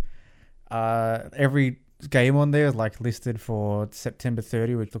Ape. Every game on there is listed for September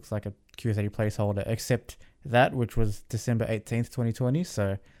 30, which looks like a Q30 placeholder, except that, which was December 18th, 2020.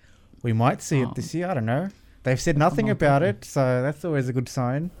 So we might see it this year. I don't know. They've said nothing about it, so that's always a good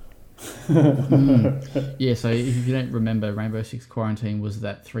sign. Yeah, so if you don't remember, Rainbow Six Quarantine was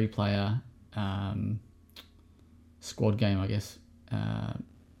that 3-player squad game, I guess.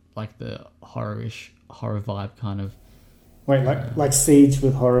 Like the horror vibe kind of. Wait, like Siege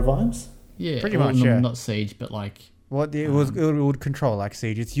with horror vibes? Yeah, Pretty much, yeah. Not Siege, but like... Well, it would control like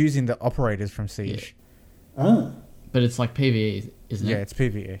Siege. It's using the operators from Siege. Ah. But it's like PvE, isn't it? Yeah, it's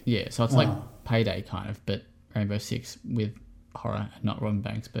PvE. Yeah, so it's like Payday kind of, but Rainbow Six with horror, not Robin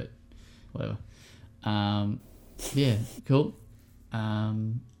Banks, but whatever. Yeah, cool.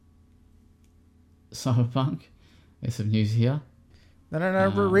 Cyberpunk. There's some news here. No.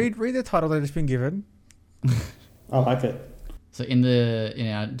 Read the title that it's been given. I like it. So in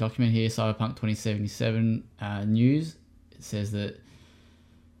our document here, Cyberpunk 2077 news, it says that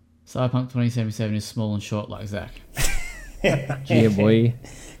Cyberpunk 2077 is small and short like Zach. Yeah, boy.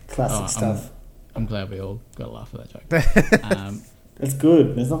 Classic stuff. I'm glad we all got a laugh at that joke. That's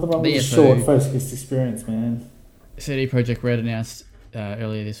good. There's nothing wrong with a short, focused experience, man. CD Projekt Red announced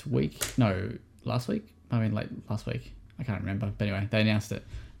earlier this week. No, last week? I mean, late last week. I can't remember. But anyway, they announced it.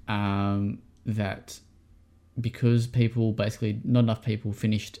 That because not enough people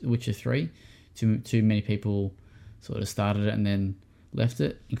finished Witcher 3, too many people sort of started it and then left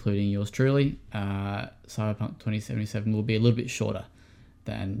it, including yours truly, Cyberpunk 2077 will be a little bit shorter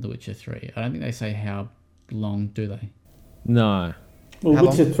than The Witcher 3. I don't think they say how long, do they? No. Well,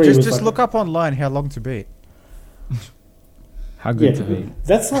 Witcher 3 just look up online how long to beat. How good to beat.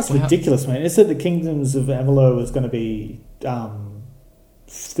 That's ridiculous, man. It said the Kingdoms of Amalur was going to be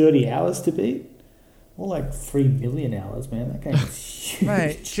 30 hours to beat. More like 3 million hours, man. That game is huge.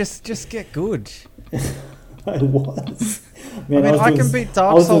 Mate, just get good. It was. Man, I can beat Dark Souls 1.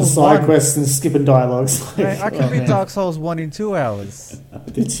 I was doing side quests and skipping dialogues. Mate, I can beat Dark Souls 1 in 2 hours.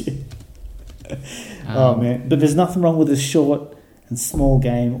 Did you? Oh, man. But there's nothing wrong with a short and small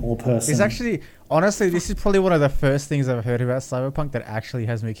game or person. It's actually... Honestly, this is probably one of the first things I've heard about Cyberpunk that actually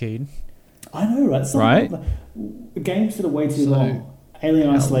has me keen. I know, right? Right? Games that are way too long. Alien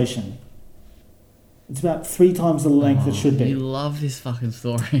Isolation. It's about 3 times the length it should be. You love this fucking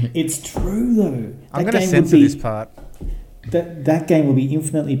story. It's true, though. I'm going to censor this part. That game would be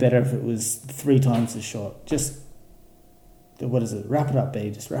infinitely better if it was 3 times as short. Just... What is it? Wrap it up, B.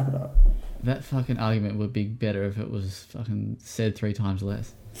 Just wrap it up. That fucking argument would be better if it was fucking said 3 times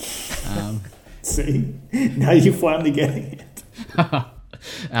less. See? Now you're finally getting it.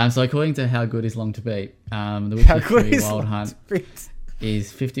 So according to How Good Is Long to Beat, The Witcher 3 Wild Hunt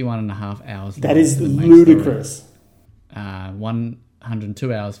is 51.5 hours long. That is ludicrous.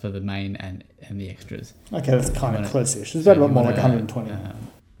 102 hours for the main and the extras. Okay, that's kind of close-ish. It's about more like 120.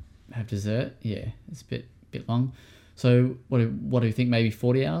 Have dessert? Yeah, it's a bit long. So what do you think? Maybe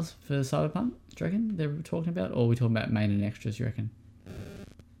 40 hours for Cyberpunk? Do you reckon they were talking about? Or are we talking about main and extras, you reckon?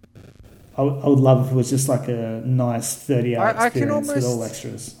 I would love if it was just like a nice 30-hour experience with all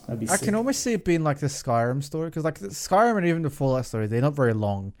extras. That'd be sick. I can almost see it being like the Skyrim story, because like the Skyrim and even the Fallout story, they're not very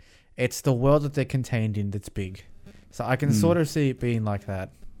long. It's the world that they're contained in that's big. So I can sort of see it being like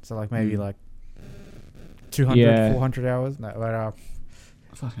that. So like maybe like 200, 400 hours. No, but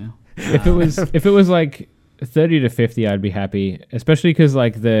fucking hell. If it was like 30 to 50, I'd be happy, especially because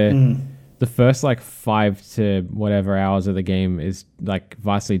like the first like 5 to whatever hours of the game is like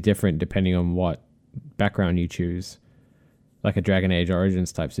vastly different depending on what background you choose, like a Dragon Age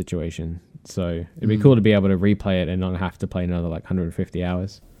Origins type situation. So it'd be cool to be able to replay it and not have to play another like 150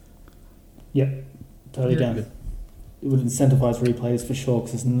 hours. Yep, totally down. It would incentivize replays for sure,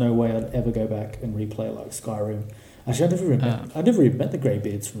 because there's no way I'd ever go back and replay like Skyrim. Actually, I never even met the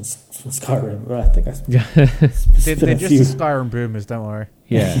Greybeards from Skyrim, but I think they're just the Skyrim boomers, don't worry.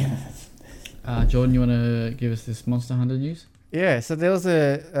 Yeah. Jordan, you want to give us this Monster Hunter news? Yeah, so there was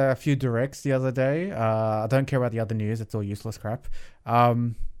a few directs the other day. I don't care about the other news. It's all useless crap.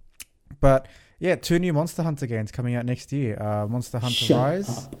 But yeah, 2 new Monster Hunter games coming out next year. Monster Hunter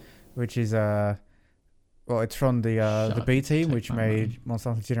Rise, which is it's from the B team, which made Monster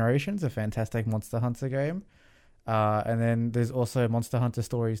Hunter Generations, a fantastic Monster Hunter game. And then there's also Monster Hunter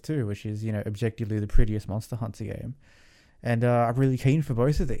Stories 2, which is, objectively the prettiest Monster Hunter game. And I'm really keen for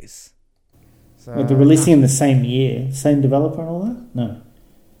both of these. So, they're releasing in the same year, same developer and all that? No,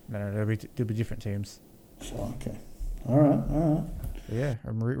 they'll be different teams. Sure, okay. All right. Yeah,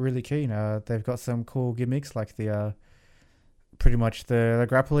 I'm really keen. They've got some cool gimmicks, like the pretty much the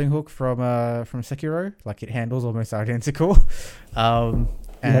grappling hook from Sekiro. Like, it handles almost identical. You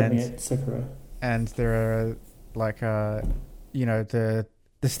had me at Sekiro. And there are like the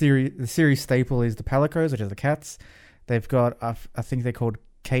series staple is the Palicos, which are the cats. They've got I think they're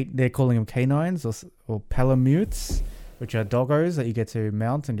calling them canines or palamutes, which are doggos that you get to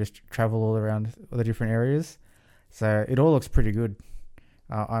mount and just travel all around all the different areas. So it all looks pretty good.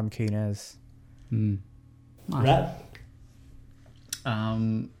 I'm keen as. Nice. Right.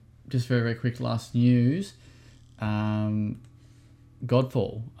 Just very, very quick last news.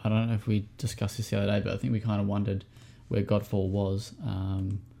 Godfall. I don't know if we discussed this the other day, but I think we kind of wondered where Godfall was.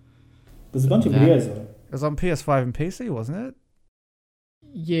 There's a bunch of videos of it. It was on PS5 and PC, wasn't it?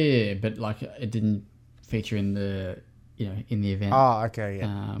 Yeah, but like it didn't feature in the event. Oh, okay,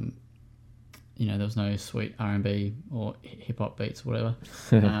 yeah. There was no sweet R&B or hip hop beats or whatever.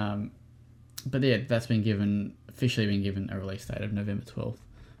 But yeah, that's officially been given a release date of November 12th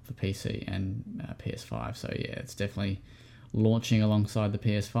for PC and PS5. So yeah, it's definitely launching alongside the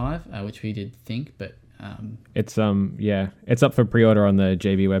PS5, which we did think, but It's it's up for pre-order on the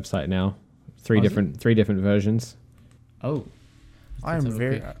JB website now. Three Oh, is different versions. oh, I Let's am have a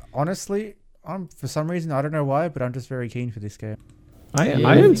very quick- honestly. I'm for some reason I don't know why, but I'm just very keen for this game. I Yeah.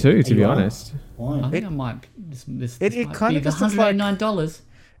 am too, to be You are. honest. Why? I think It- I might. This it might kinda be the just looks like- $189.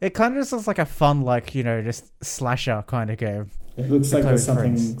 It kind of just looks like a fun, like just slasher kind of game. It looks The like Code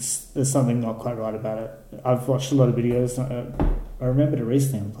there's something not quite right about it. I've watched a lot of videos. I remember it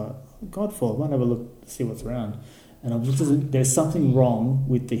recently. I'm like, Godfall. I might have a look, see what's around. And I'm just, there's something wrong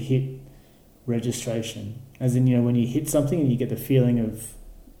with the hit registration. As in, when you hit something and you get the feeling of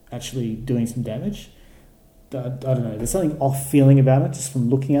actually doing some damage. I don't know. There's something off feeling about it just from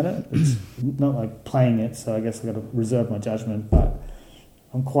looking at it. It's not like playing it, so I guess I've got to reserve my judgment. But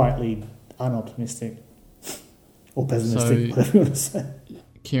I'm quietly unoptimistic or pessimistic, So- whatever you want to say.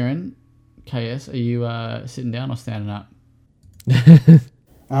 Kieran, KS, are you sitting down or standing up?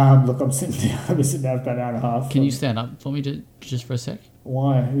 Look, I'm sitting down. I've been sitting down for about an hour and a half. Can you stand up for me just for a sec?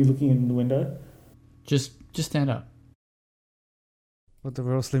 Why? Are you looking in the window? Just stand up. Would the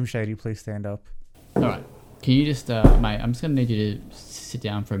real Slim Shady please stand up? All right. Can you just, mate? I'm just gonna need you to sit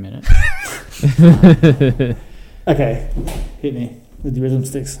down for a minute. Okay, hit me with the rhythm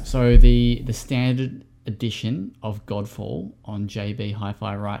sticks. So the standard edition of Godfall on JB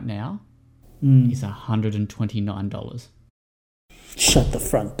Hi-Fi right now is $129. Shut the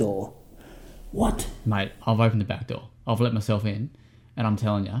front door. What? Mate, I've opened the back door. I've let myself in, and I'm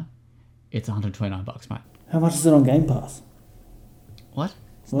telling you, it's $129, mate. How much is it on Game Pass? What?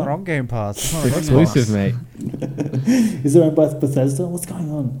 It's not on Game Pass. It's not on It's Xbox. exclusive, mate. Is it on both Bethesda? What's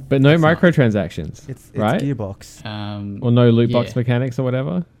going on? But no It's not. microtransactions, It's right? Gearbox. Or no loot box yeah. mechanics or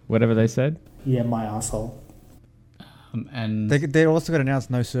whatever they said. Yeah, my asshole. And They also got announced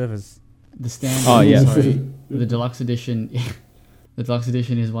no servers. the standard. Oh, yeah. Sorry, the deluxe edition. The deluxe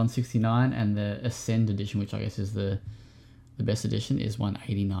edition is $169, and the Ascend edition, which I guess is the best edition, is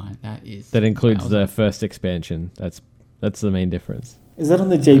 $189. That includes wowza. the first expansion. That's the main difference. Is that on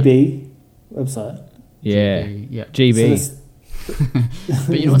the JB website? Yeah, Yeah. GB. So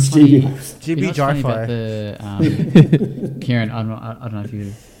But you know what's it's funny? GB You know what's funny about Ji-Fi. the Kieran? I don't know if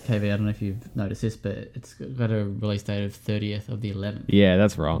you KB. I don't know if you've noticed this, but it's got a release date of 30th of the 11th. Yeah,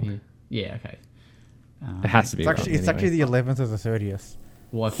 that's wrong. Yeah. Okay. It has to be It's wrong. actually anyway. the 11th or the 30th.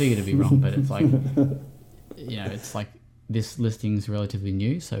 Well, I figured it'd be wrong, but it's like, it's like this listing's relatively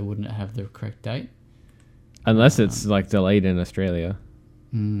new, so wouldn't it have the correct date? Unless it's like delayed in Australia.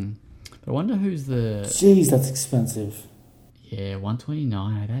 But I wonder who's the. Jeez, that's expensive. Yeah,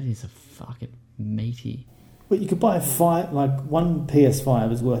 $129. That is a fucking meaty. But you could buy one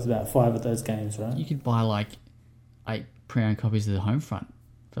PS5 is worth about 5 of those games, right? You could buy like 8 pre-owned copies of the Homefront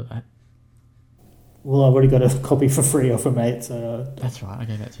for that. Well, I've already got a copy for free off a mate, so That's right. I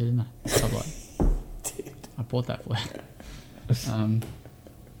gave that to you, didn't I? Sublight. I bought that for you.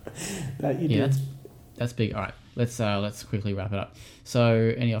 that you Yeah, did. that's big. All right, let's quickly wrap it up.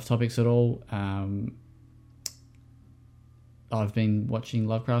 So, any off topics at all? I've been watching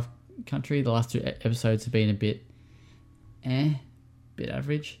Lovecraft Country. The last 2 episodes have been a bit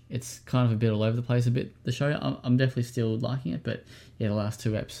average. It's kind of a bit all over the place. A bit the show. I'm definitely still liking it, but yeah, the last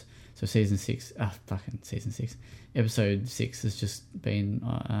 2 eps. So season 6, episode 6 has just been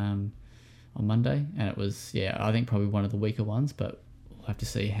on Monday, and it was I think probably one of the weaker ones, but we'll have to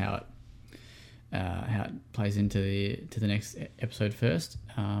see how it plays into the next episode first.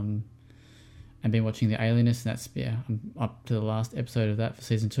 I've been watching The Alienist, and that's I'm up to the last episode of that for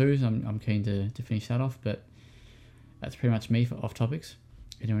season 2, so I'm keen to finish that off. But that's pretty much me for off topics.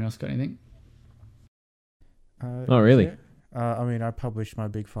 Anyone else got anything? Oh, really? yeah. I published my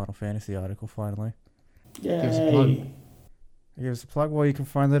big Final Fantasy article finally. Yay. Give us a plug. Give us a plug. Well, you can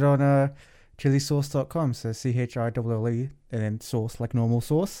find it on chilisource.com. So CHILLE and then source like normal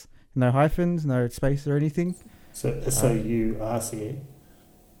source. No hyphens, no space or anything. So you RCE.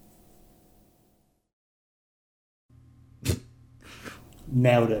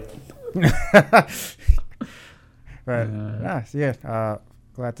 Nailed it. But nice, yeah.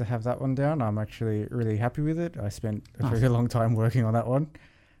 Glad to have that one down. I'm actually really happy with it. I spent a Nice. very long time working on that one.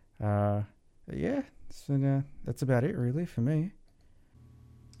 Yeah, so that's about it really for me.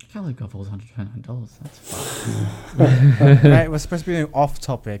 I can't believe Godfall's $129. That's fun. Mate, we're supposed to be doing off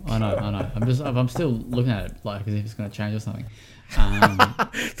topic. I know. I'm still looking at it like as if it's going to change or something.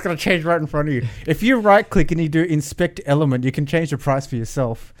 It's gonna change right in front of you. If you right click and you do inspect element, you can change the price for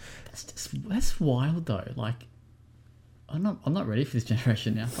yourself. That's wild though. Like, I'm not ready for this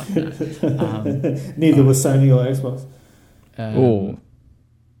generation now. Fuck that. Neither was Sony or Xbox. Oh.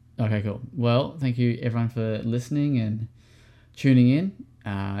 Okay, cool. Well, thank you everyone for listening, and tuning in.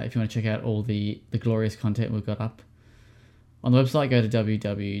 If you want to check out all the glorious content we've got up on the website, go to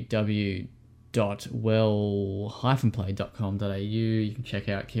www.well-play.com.au. You can check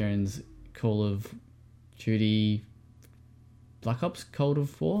out Kieran's Call of Duty Black Ops Cold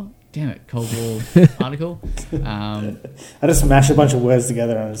War article. I just mash a bunch of words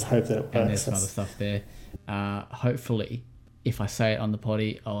together and I just hope that it works. And there's some other stuff there. Hopefully, if I say it on the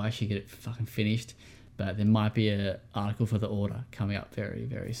potty, I'll actually get it fucking finished. But there might be an article for the order coming up very,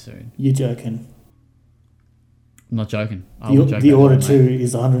 very soon. You're joking. I'm not joking. The order 2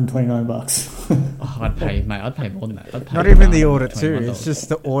 is $129. Oh, I'd pay more than that. Not even the order 2. It's just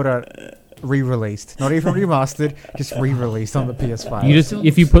the order re-released. Not even remastered, just re-released on the PS5.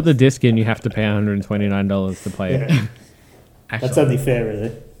 If you put the disc in, you have to pay $129 to play it. Actually, that's only fair,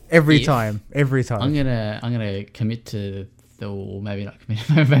 really. Every time. I'm gonna commit to or maybe not commit.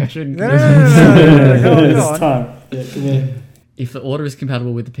 Maybe I shouldn't. No. Go on. Time. Yeah. If the order is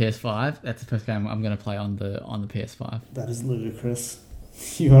compatible with the PS5, that's the first game I'm going to play on the PS5. That is ludicrous.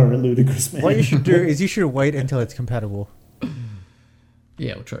 You are a ludicrous man. What you should do is you should wait until it's compatible.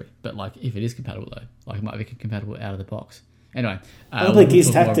 Yeah, well, true. But like, if it is compatible though, like it might be compatible out of the box. Anyway, I'll play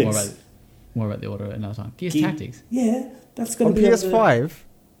Gears talk Tactics. More about the order another time. Gears Tactics. Yeah, that's going On to be PS5.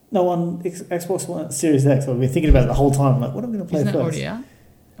 No, on Xbox One Series X. I've been thinking about it the whole time. I'm like, what am I going to play Isn't that first? already out?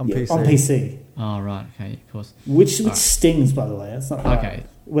 On PC. On PC. Oh, right. Okay, of course. Which stings, by the way. That's not right. Okay. It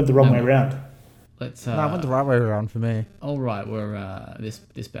went the wrong way around. Let's. No, I went the right way around for me. All right, we're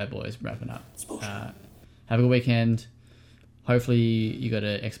this bad boy is wrapping up. Have a good weekend. Hopefully you got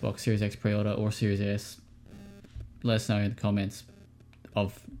an Xbox Series X pre-order or Series S. Let us know in the comments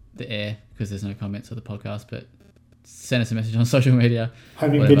of the air, because there's no comments of the podcast, but send us a message on social media.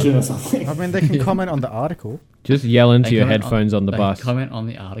 Homing pigeon or something. I mean, they can comment on the article. Just yell into your headphones on the bus. Comment on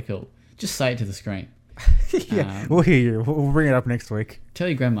the article. Just say it to the screen. Yeah, we'll hear you. We'll bring it up next week. Tell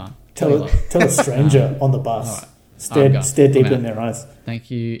your grandma. Tell a stranger on the bus. Right. Stare deep in their eyes.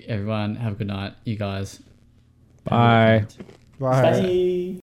 Thank you, everyone. Have a good night. You guys. Bye. Bye. Bye.